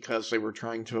was because they were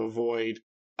trying to avoid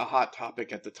a hot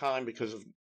topic at the time because of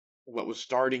what was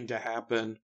starting to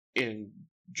happen in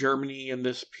Germany in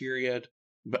this period,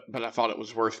 but I thought it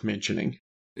was worth mentioning.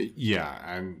 Yeah,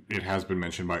 and it has been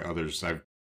mentioned by others. I've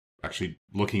actually,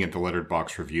 looking at the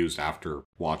Letterboxd reviews after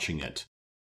watching it,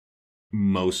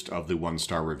 most of the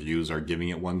 1-star reviews are giving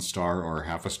it 1 star or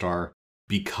half a star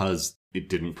because it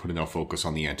didn't put enough focus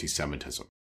on the anti-Semitism.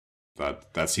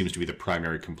 That seems to be the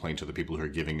primary complaint of the people who are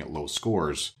giving it low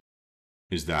scores,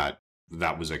 is that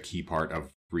that was a key part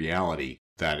of reality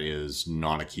that is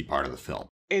not a key part of the film.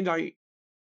 And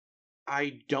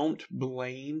I don't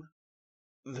blame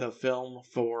the film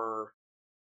for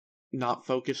not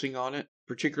focusing on it,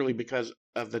 particularly because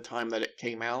of the time that it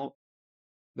came out.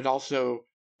 But also,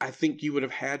 I think you would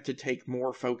have had to take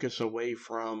more focus away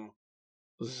from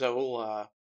Zola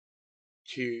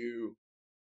to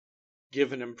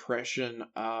give an impression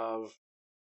of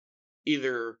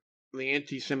either the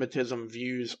anti-Semitism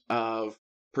views of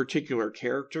particular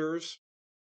characters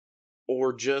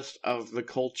or just of the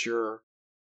culture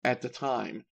at the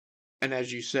time. And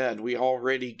as you said, we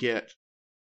already get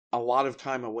a lot of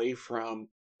time away from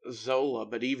Zola,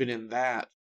 but even in that,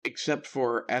 except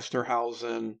for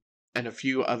Esterhausen and a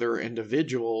few other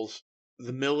individuals,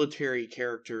 the military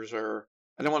characters are,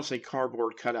 I don't want to say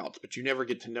cardboard cutouts, but you never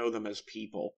get to know them as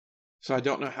people. So I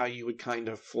don't know how you would kind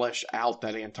of flesh out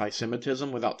that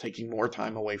anti-Semitism without taking more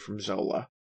time away from Zola.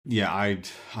 Yeah,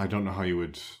 I don't know how you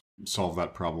would solve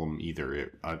that problem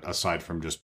either, aside from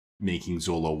just making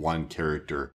Zola one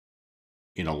character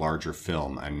in a larger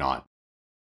film and not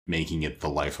making it the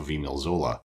life of Emile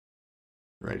Zola.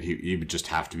 Right? He would just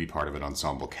have to be part of an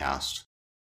ensemble cast,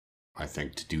 I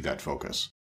think, to do that focus.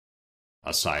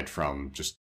 Aside from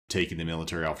just taking the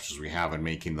military officers we have and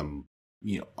making them,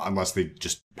 unless they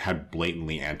just had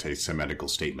blatantly anti-Semitical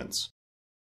statements.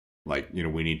 Like,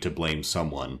 we need to blame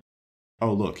someone.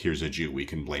 Oh, look, here's a Jew, we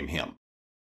can blame him.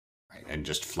 Right? And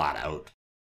just flat out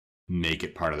make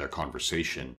it part of their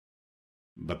conversation.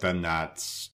 But then that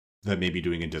may be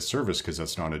doing a disservice because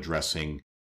that's not addressing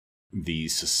the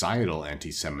societal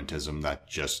anti-Semitism that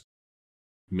just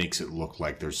makes it look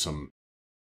like there's some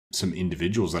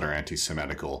individuals that are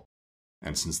anti-Semitical.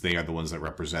 And since they are the ones that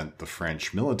represent the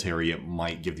French military, it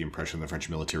might give the impression the French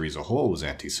military as a whole was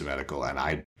anti-Semitical, and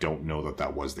I don't know that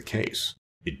that was the case.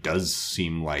 It does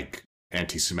seem like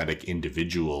anti-Semitic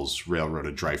individuals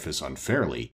railroaded Dreyfus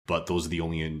unfairly, but those are the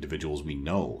only individuals we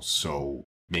know, so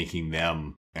making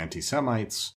them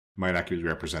anti-Semites might accurately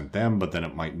represent them, but then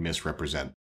it might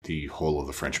misrepresent the whole of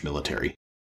the French military.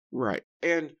 Right.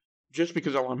 And just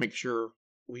because I want to make sure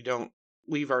we don't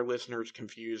leave our listeners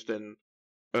confused, and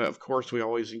of course we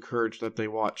always encourage that they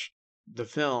watch the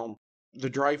film, the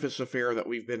Dreyfus affair that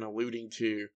we've been alluding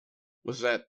to was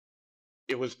that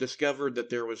it was discovered that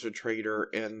there was a traitor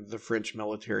in the French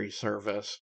military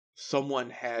service. Someone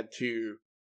had to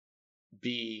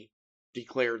be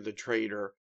declared the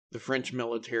traitor. The French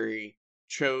military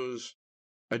chose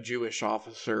a Jewish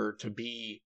officer to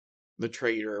be the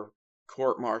traitor,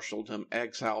 court-martialed him,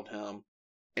 exiled him,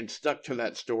 and stuck to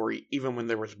that story even when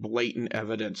there was blatant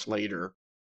evidence later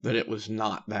that it was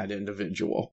not that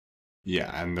individual.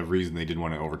 Yeah, and the reason they didn't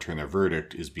want to overturn their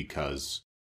verdict is because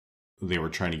they were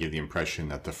trying to give the impression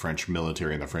that the French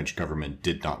military and the French government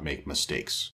did not make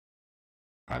mistakes.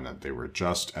 And that they were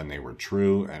just and they were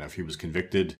true, and if he was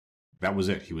convicted, that was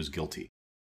it, he was guilty.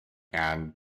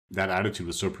 And that attitude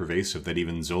was so pervasive that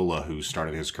even Zola, who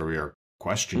started his career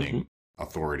questioning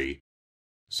authority,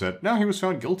 said, no, he was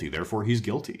found guilty, therefore he's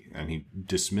guilty. And he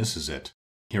dismisses it,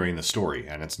 hearing the story.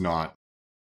 And it's not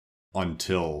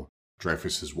until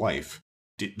Dreyfus's wife,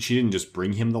 she didn't just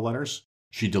bring him the letters,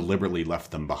 she deliberately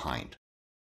left them behind.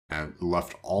 And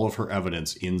left all of her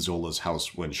evidence in Zola's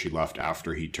house when she left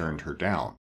after he turned her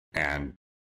down. And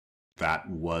that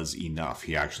was enough.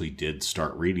 He actually did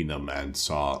start reading them and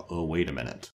saw, oh, wait a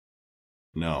minute.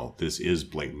 No, this is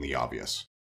blatantly obvious.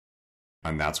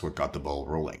 And that's what got the ball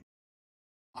rolling.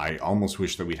 I almost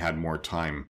wish that we'd had more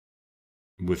time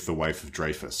with the wife of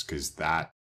Dreyfus, because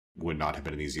that would not have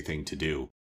been an easy thing to do.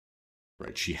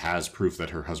 Right? She has proof that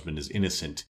her husband is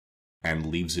innocent, and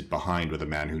leaves it behind with a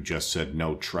man who just said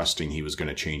no, trusting he was going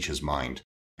to change his mind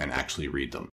and actually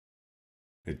read them.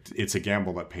 It's a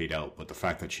gamble that paid out, but the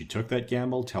fact that she took that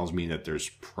gamble tells me that there's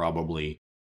probably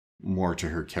more to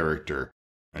her character,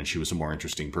 and she was a more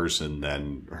interesting person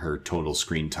than her total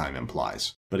screen time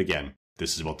implies. But again,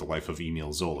 this is about the life of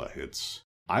Emile Zola.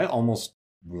 I almost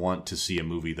want to see a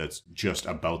movie that's just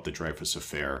about the Dreyfus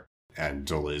affair, and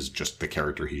Zola is just the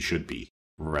character he should be,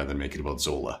 rather than make it about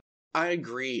Zola. I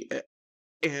agree,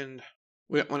 and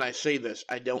when I say this,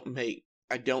 I don't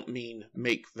mean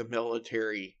make the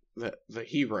military the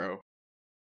hero.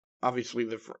 Obviously,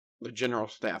 the general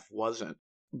staff wasn't,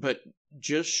 but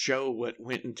just show what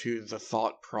went into the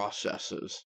thought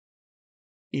processes.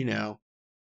 You know,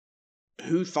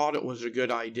 who thought it was a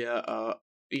good idea?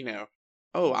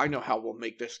 Oh, I know how we'll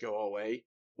make this go away.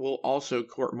 We'll also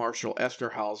court-martial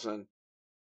Esterhausen,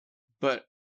 but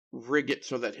rig it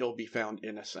so that he'll be found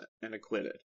innocent and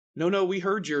acquitted. No, we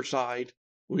heard your side.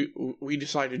 We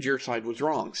decided your side was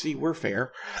wrong. See, we're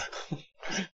fair.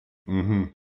 Mm-hmm.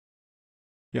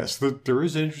 Yes, there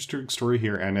is an interesting story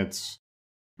here, and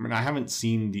I haven't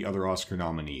seen the other Oscar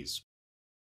nominees,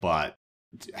 but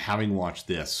having watched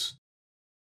this,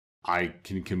 I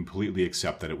can completely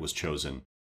accept that it was chosen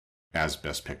as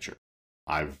Best Picture.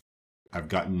 I've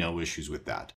got no issues with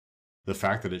that. The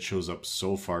fact that it shows up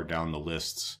so far down the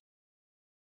lists,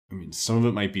 I mean, some of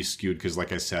it might be skewed because,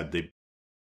 like I said, the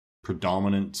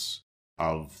predominance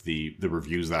of the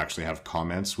reviews that actually have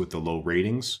comments with the low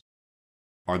ratings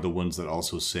are the ones that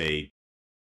also say,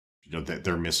 that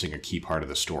they're missing a key part of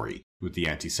the story with the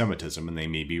anti-Semitism, and they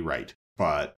may be right.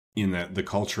 But in the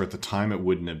culture at the time, it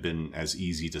wouldn't have been as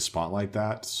easy to spotlight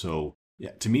that. So,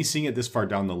 yeah, to me, seeing it this far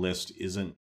down the list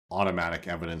isn't automatic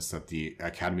evidence that the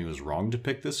Academy was wrong to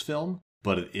pick this film,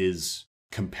 but it is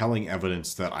compelling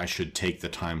evidence that I should take the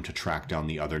time to track down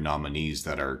the other nominees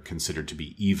that are considered to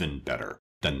be even better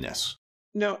than this.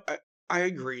 No, I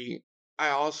agree. I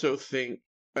also think,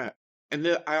 I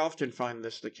often find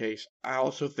this the case, I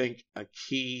also think a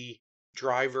key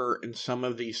driver in some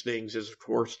of these things is, of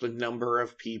course, the number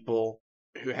of people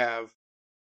who have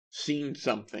seen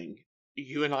something.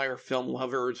 You and I are film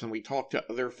lovers, and we talk to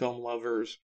other film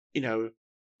lovers.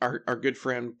 Our good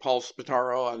friend Paul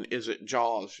Spataro on Is It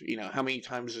Jaws? How many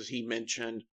times has he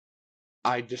mentioned,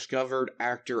 I discovered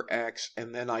actor X,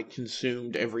 and then I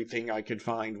consumed everything I could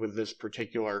find with this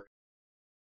particular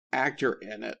actor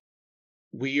in it.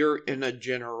 We're in a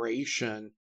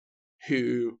generation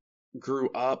who grew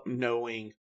up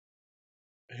knowing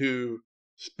who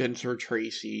Spencer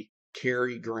Tracy,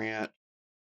 Cary Grant,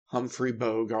 Humphrey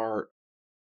Bogart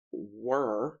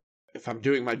were. If I'm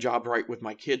doing my job right with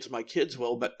my kids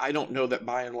will, but I don't know that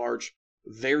by and large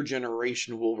their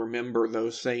generation will remember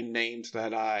those same names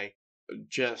that I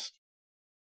just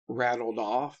rattled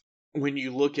off. When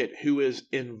you look at who is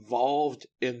involved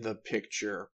in the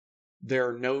picture, there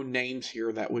are no names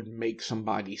here that would make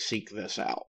somebody seek this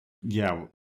out. Yeah.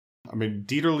 I mean,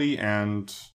 Dieterle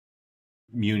and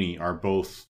Muni are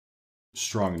both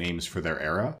strong names for their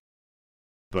era,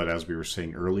 but as we were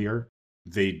saying earlier,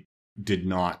 they did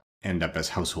not end up as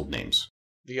household names.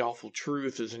 The Awful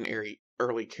Truth is an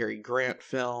early Cary Grant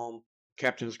film.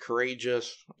 Captain's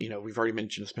Courageous, we've already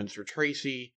mentioned Spencer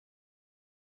Tracy.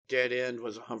 Dead End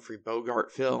was a Humphrey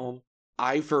Bogart film.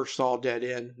 I first saw Dead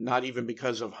End not even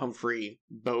because of Humphrey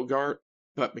Bogart,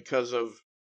 but because of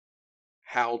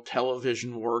how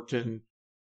television worked in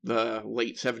the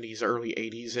late 70s, early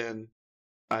 80s in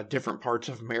different parts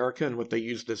of America and what they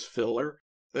used as filler.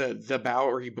 The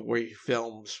Bowery Boy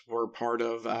films were part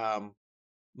of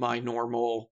my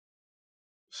normal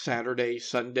Saturday,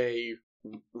 Sunday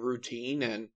routine,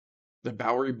 and the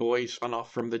Bowery Boys spun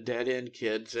off from the Dead End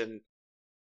Kids, and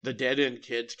the Dead End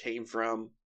Kids came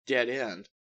from Dead End.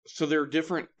 So they're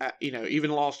different,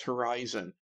 even Lost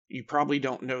Horizon. You probably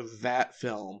don't know that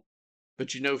film,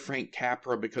 but you know Frank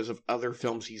Capra because of other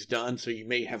films he's done, so you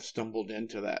may have stumbled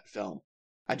into that film.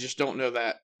 I just don't know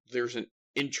that there's an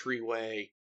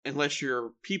entryway, unless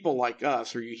you're people like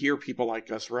us, or you hear people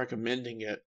like us recommending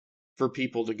it, for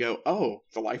people to go, oh,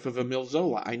 The Life of Emile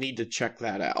Zola, I need to check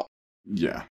that out.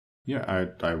 Yeah. Yeah,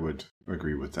 I would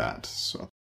agree with that. So,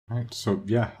 all right. So,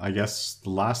 yeah, I guess the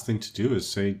last thing to do is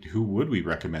say, who would we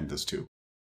recommend this to?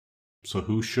 So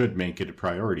who should make it a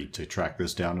priority to track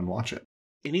this down and watch it?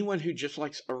 Anyone who just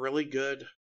likes a really good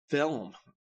film.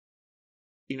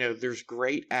 There's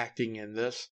great acting in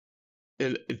this.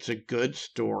 It's a good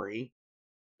story.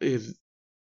 The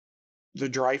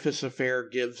Dreyfus Affair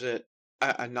gives it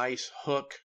a nice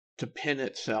hook to pin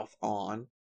itself on.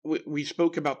 We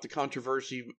spoke about the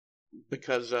controversy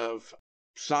because of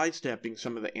sidestepping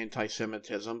some of the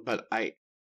anti-Semitism, but I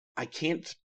I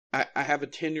can't. I have a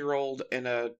 10-year-old and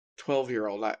a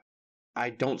 12-year-old. I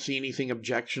don't see anything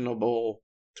objectionable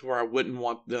to where I wouldn't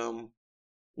want them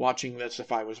watching this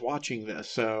if I was watching this.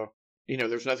 So,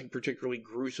 there's nothing particularly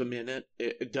gruesome in it.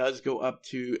 It does go up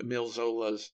to Emile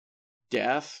Zola's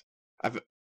death. I've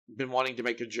been wanting to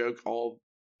make a joke all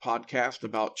podcast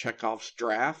about Chekhov's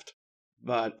draft,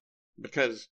 but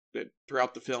because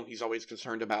throughout the film he's always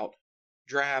concerned about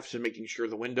drafts and making sure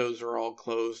the windows are all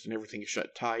closed and everything is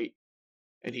shut tight,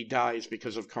 and he dies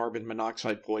because of carbon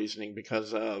monoxide poisoning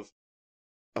because of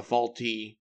a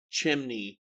faulty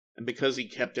chimney, and because he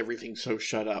kept everything so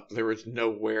shut up, there was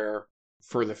nowhere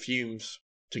for the fumes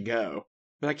to go.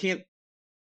 But I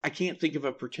can't think of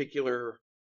a particular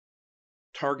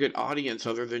target audience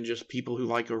other than just people who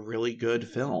like a really good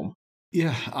film.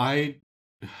 Yeah, I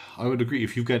would agree.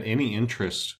 If you've got any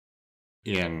interest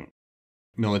in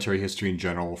military history in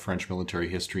general, French military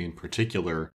history in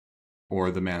particular,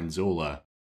 or the man Zola,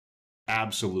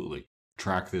 absolutely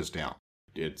track this down.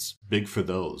 It's big for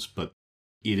those, but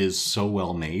it is so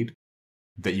well made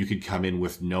that you could come in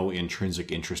with no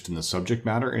intrinsic interest in the subject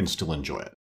matter and still enjoy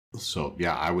it. So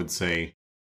yeah, I would say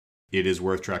it is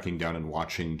worth tracking down and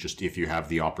watching just if you have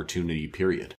the opportunity,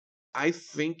 period. I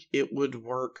think it would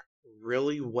work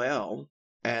really well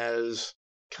as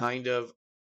kind of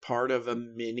part of a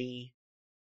mini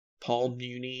Paul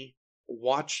Muni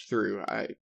watch through.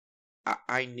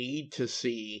 I need to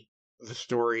see the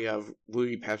story of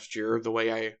Louis Pasteur the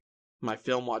way my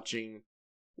film watching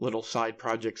little side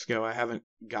projects go. I haven't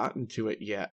gotten to it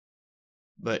yet.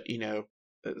 But,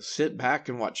 sit back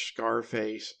and watch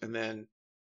Scarface, and then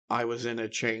I Was in a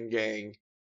Chain Gang,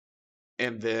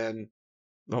 and then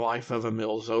The Life of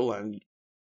Emile Zola, and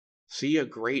see a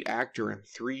great actor in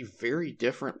 3 very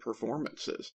different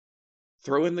performances.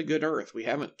 Throw in The Good Earth. We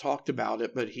haven't talked about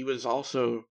it, but he was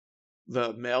also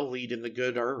the male lead in The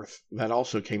Good Earth. That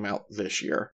also came out this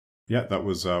year. Yeah, that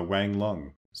was Wang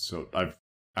Lung. So I've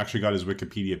actually got his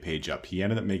Wikipedia page up. He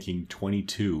ended up making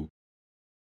 22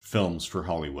 films for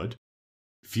Hollywood.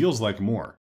 Feels like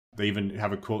more. They even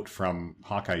have a quote from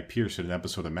Hawkeye Pierce in an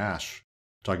episode of MASH,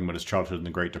 talking about his childhood in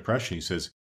the Great Depression. He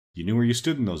says, "You knew where you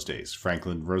stood in those days.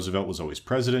 Franklin Roosevelt was always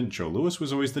president, Joe Louis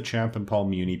was always the champ, and Paul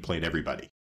Muni played everybody."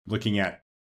 Looking at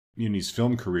Muni's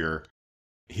film career,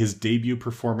 his debut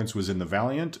performance was in The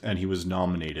Valiant, and he was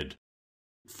nominated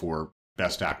for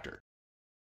Best Actor.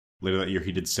 Later that year,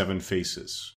 he did Seven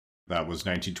Faces. That was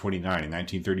 1929. In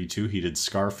 1932, he did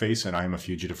Scarface and I Am a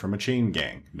Fugitive from a Chain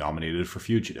Gang, nominated for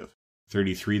Fugitive.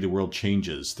 33, The World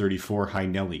Changes. 34, Hi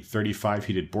Nelly. 35,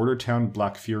 he did Border Town,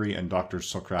 Black Fury, and Dr.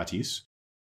 Socrates.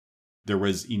 There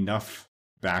was enough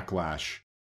backlash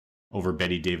over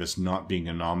Bette Davis not being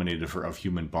nominated for Of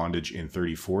Human Bondage in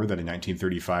 34 that in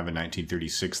 1935 and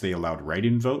 1936 they allowed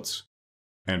write-in votes,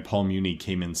 and Paul Muni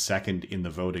came in second in the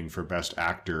voting for Best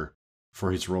Actor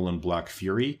for his role in Black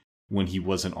Fury when he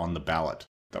wasn't on the ballot.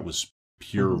 That was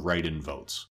pure write-in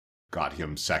votes. Got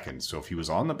him second. So if he was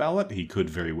on the ballot, he could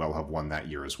very well have won that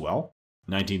year as well.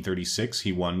 1936,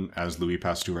 he won as Louis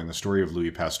Pasteur in The Story of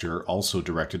Louis Pasteur, also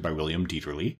directed by William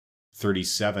Dieterle.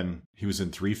 37, he was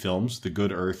in 3 films, The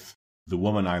Good Earth, The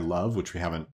Woman I Love, which we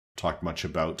haven't talked much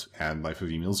about, and Life of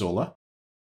Emile Zola.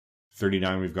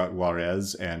 39, we've got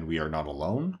Juarez and We Are Not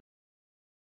Alone.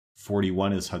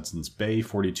 41 is Hudson's Bay.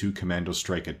 42, Commando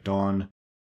Strike at Dawn.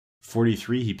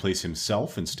 43, he plays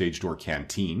himself in Stage Door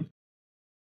Canteen.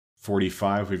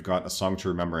 45, we've got A Song to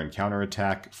Remember and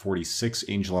Counterattack. 46,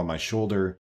 Angel on My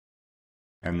Shoulder.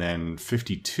 And then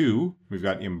 52, we've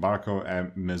got Embarco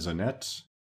à Maisonnette.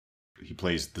 He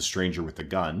plays the stranger with the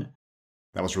gun.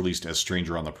 That was released as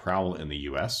Stranger on the Prowl in the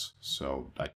US,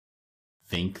 so I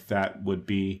think that would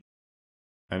be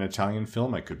an Italian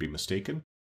film. I could be mistaken.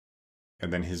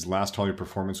 And then his last Hollywood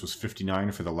performance was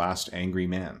 59 for The Last Angry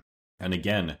Man. And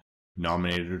again,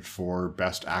 nominated for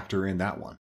Best Actor in that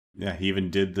one. Yeah, he even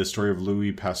did The Story of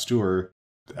Louis Pasteur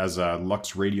as a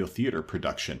Lux Radio Theater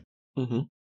production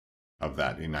of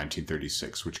that in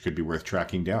 1936, which could be worth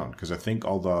tracking down, because I think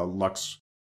all the Lux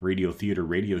Radio Theater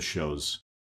radio shows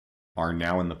are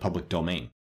now in the public domain.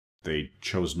 They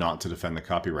chose not to defend the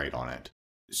copyright on it.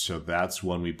 So that's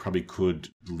one we probably could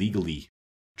legally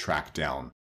track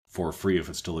down for free if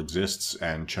it still exists,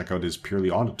 and check out his purely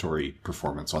auditory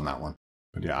performance on that one.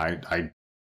 But yeah,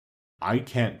 I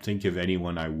can't think of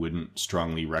anyone I wouldn't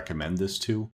strongly recommend this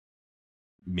to.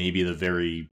 Maybe the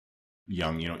very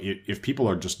young, if people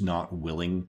are just not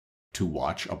willing to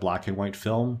watch a black and white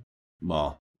film,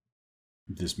 well,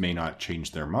 this may not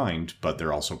change their mind, but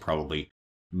they're also probably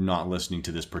not listening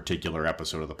to this particular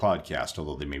episode of the podcast,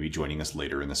 although they may be joining us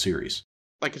later in the series.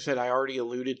 Like I said, I already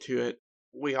alluded to it.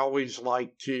 We always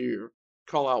like to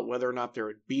call out whether or not there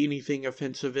would be anything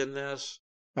offensive in this.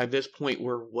 By this point,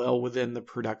 we're well within the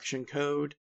production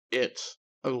code. It's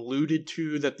alluded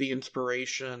to that the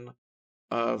inspiration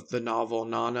of the novel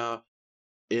Nana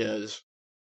is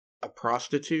a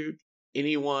prostitute.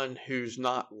 Anyone who's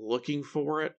not looking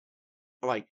for it,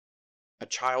 like, a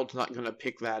child's not going to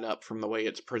pick that up from the way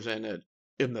it's presented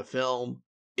in the film.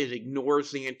 It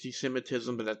ignores the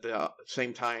anti-Semitism, but at the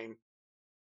same time,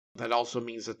 that also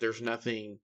means that there's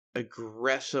nothing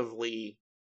aggressively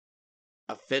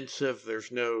offensive.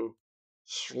 There's no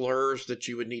slurs that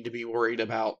you would need to be worried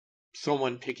about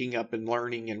someone picking up and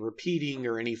learning and repeating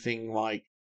or anything like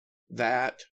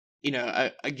that. You know,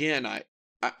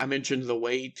 I mentioned the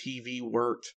way TV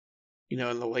worked, you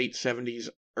know, in the late 70s,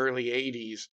 early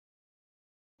 80s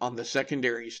on the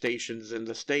secondary stations in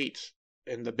the States,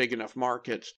 in the big enough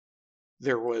markets.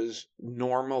 There was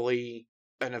normally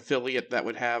an affiliate that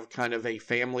would have kind of a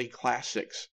family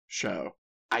classics show.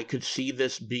 I could see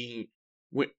this being,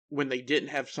 when they didn't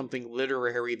have something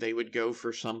literary, they would go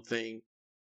for something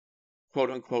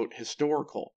quote-unquote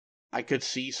historical. I could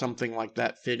see something like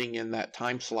that fitting in that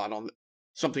time slot on,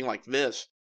 something like this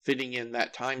fitting in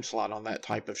that time slot on that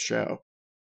type of show.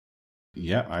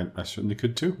 Yeah, I certainly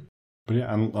could too. But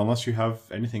yeah, unless you have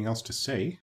anything else to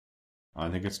say, I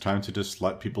think it's time to just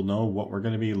let people know what we're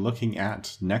going to be looking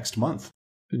at next month.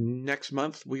 Next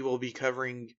month, we will be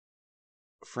covering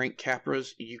Frank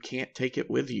Capra's You Can't Take It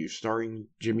With You, starring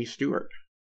Jimmy Stewart.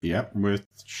 Yeah,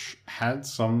 which had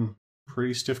some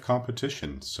pretty stiff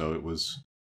competition. So it was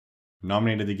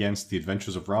nominated against The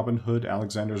Adventures of Robin Hood,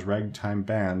 Alexander's Ragtime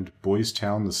Band, Boys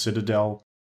Town, The Citadel,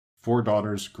 Four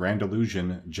Daughters, Grand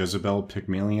Illusion, Jezebel,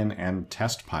 Pygmalion, and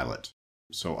Test Pilot.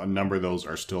 So a number of those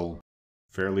are still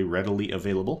fairly readily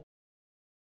available.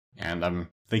 And I'm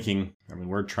thinking,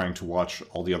 we're trying to watch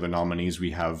all the other nominees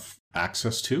we have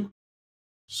access to,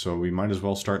 so we might as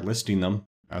well start listing them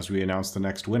as we announce the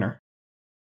next winner.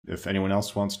 If anyone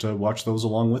else wants to watch those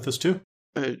along with us too.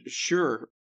 Sure.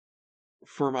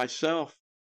 For myself,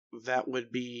 that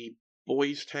would be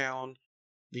Boys Town,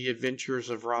 The Adventures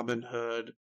of Robin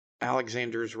Hood,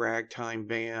 Alexander's Ragtime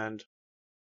Band,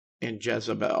 and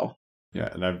Jezebel. Yeah,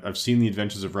 and I've seen The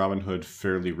Adventures of Robin Hood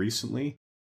fairly recently,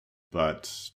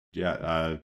 but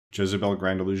yeah, Jezebel,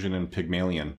 Grand Illusion, and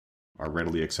Pygmalion are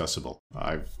readily accessible.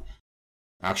 I've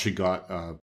actually got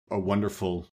a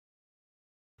wonderful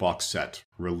box set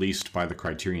released by the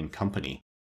Criterion Company,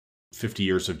 50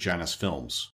 Years of Janus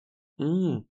Films,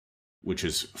 which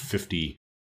is 50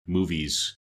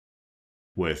 movies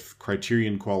with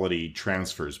Criterion quality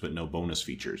transfers but no bonus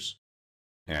features.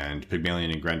 And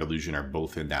Pygmalion and Grand Illusion are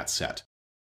both in that set.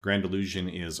 Grand Illusion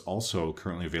is also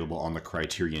currently available on the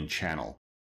Criterion channel,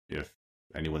 if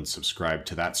anyone's subscribed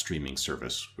to that streaming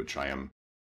service, which I am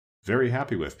very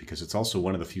happy with, because it's also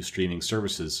one of the few streaming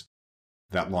services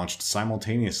that launched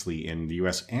simultaneously in the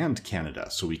US and Canada,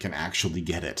 so we can actually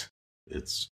get it.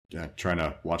 It's trying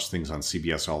to watch things on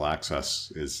CBS All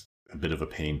Access is a bit of a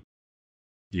pain.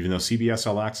 Even though CBS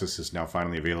All Access is now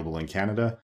finally available in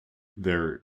Canada,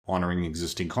 they're honoring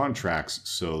existing contracts,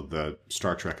 so the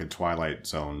Star Trek and Twilight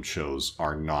Zone shows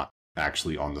are not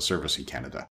actually on the service in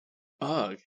Canada.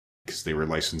 Ugh. Because they were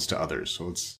licensed to others. So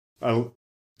it's...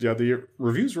 yeah, the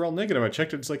reviews were all negative. I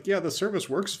checked it, it's like, yeah, the service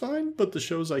works fine, but the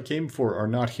shows I came for are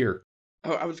not here.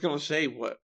 Oh, I was going to say,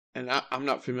 and I'm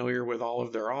not familiar with all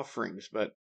of their offerings,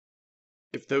 but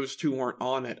if those two weren't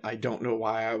on it, I don't know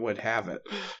why I would have it.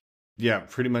 Yeah,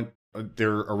 pretty much.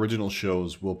 Their original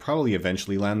shows will probably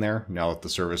eventually land there, now that the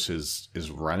service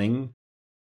is running.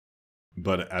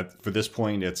 But for this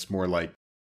point, it's more like,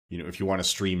 if you want to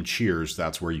stream Cheers,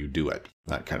 that's where you do it.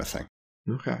 That kind of thing.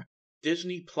 Okay.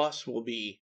 Disney Plus will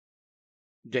be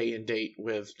day and date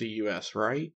with the US,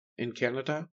 right? In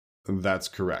Canada? That's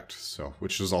correct. So,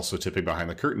 which is also tipping behind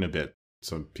the curtain a bit.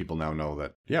 So people now know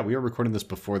that, yeah, we are recording this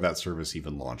before that service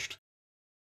even launched.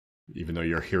 Even though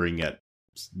you're hearing it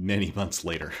many months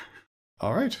later.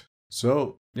 All right.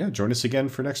 So, yeah, join us again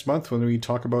for next month when we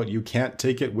talk about You Can't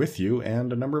Take It With You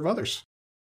and a number of others.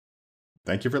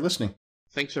 Thank you for listening.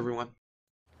 Thanks, everyone.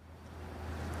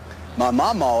 My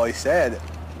mom always said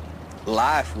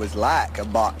life was like a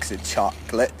box of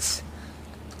chocolates.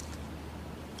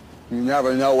 You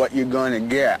never know what you're going to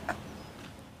get.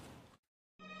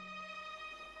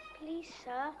 Please,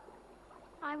 sir,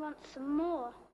 I want some more.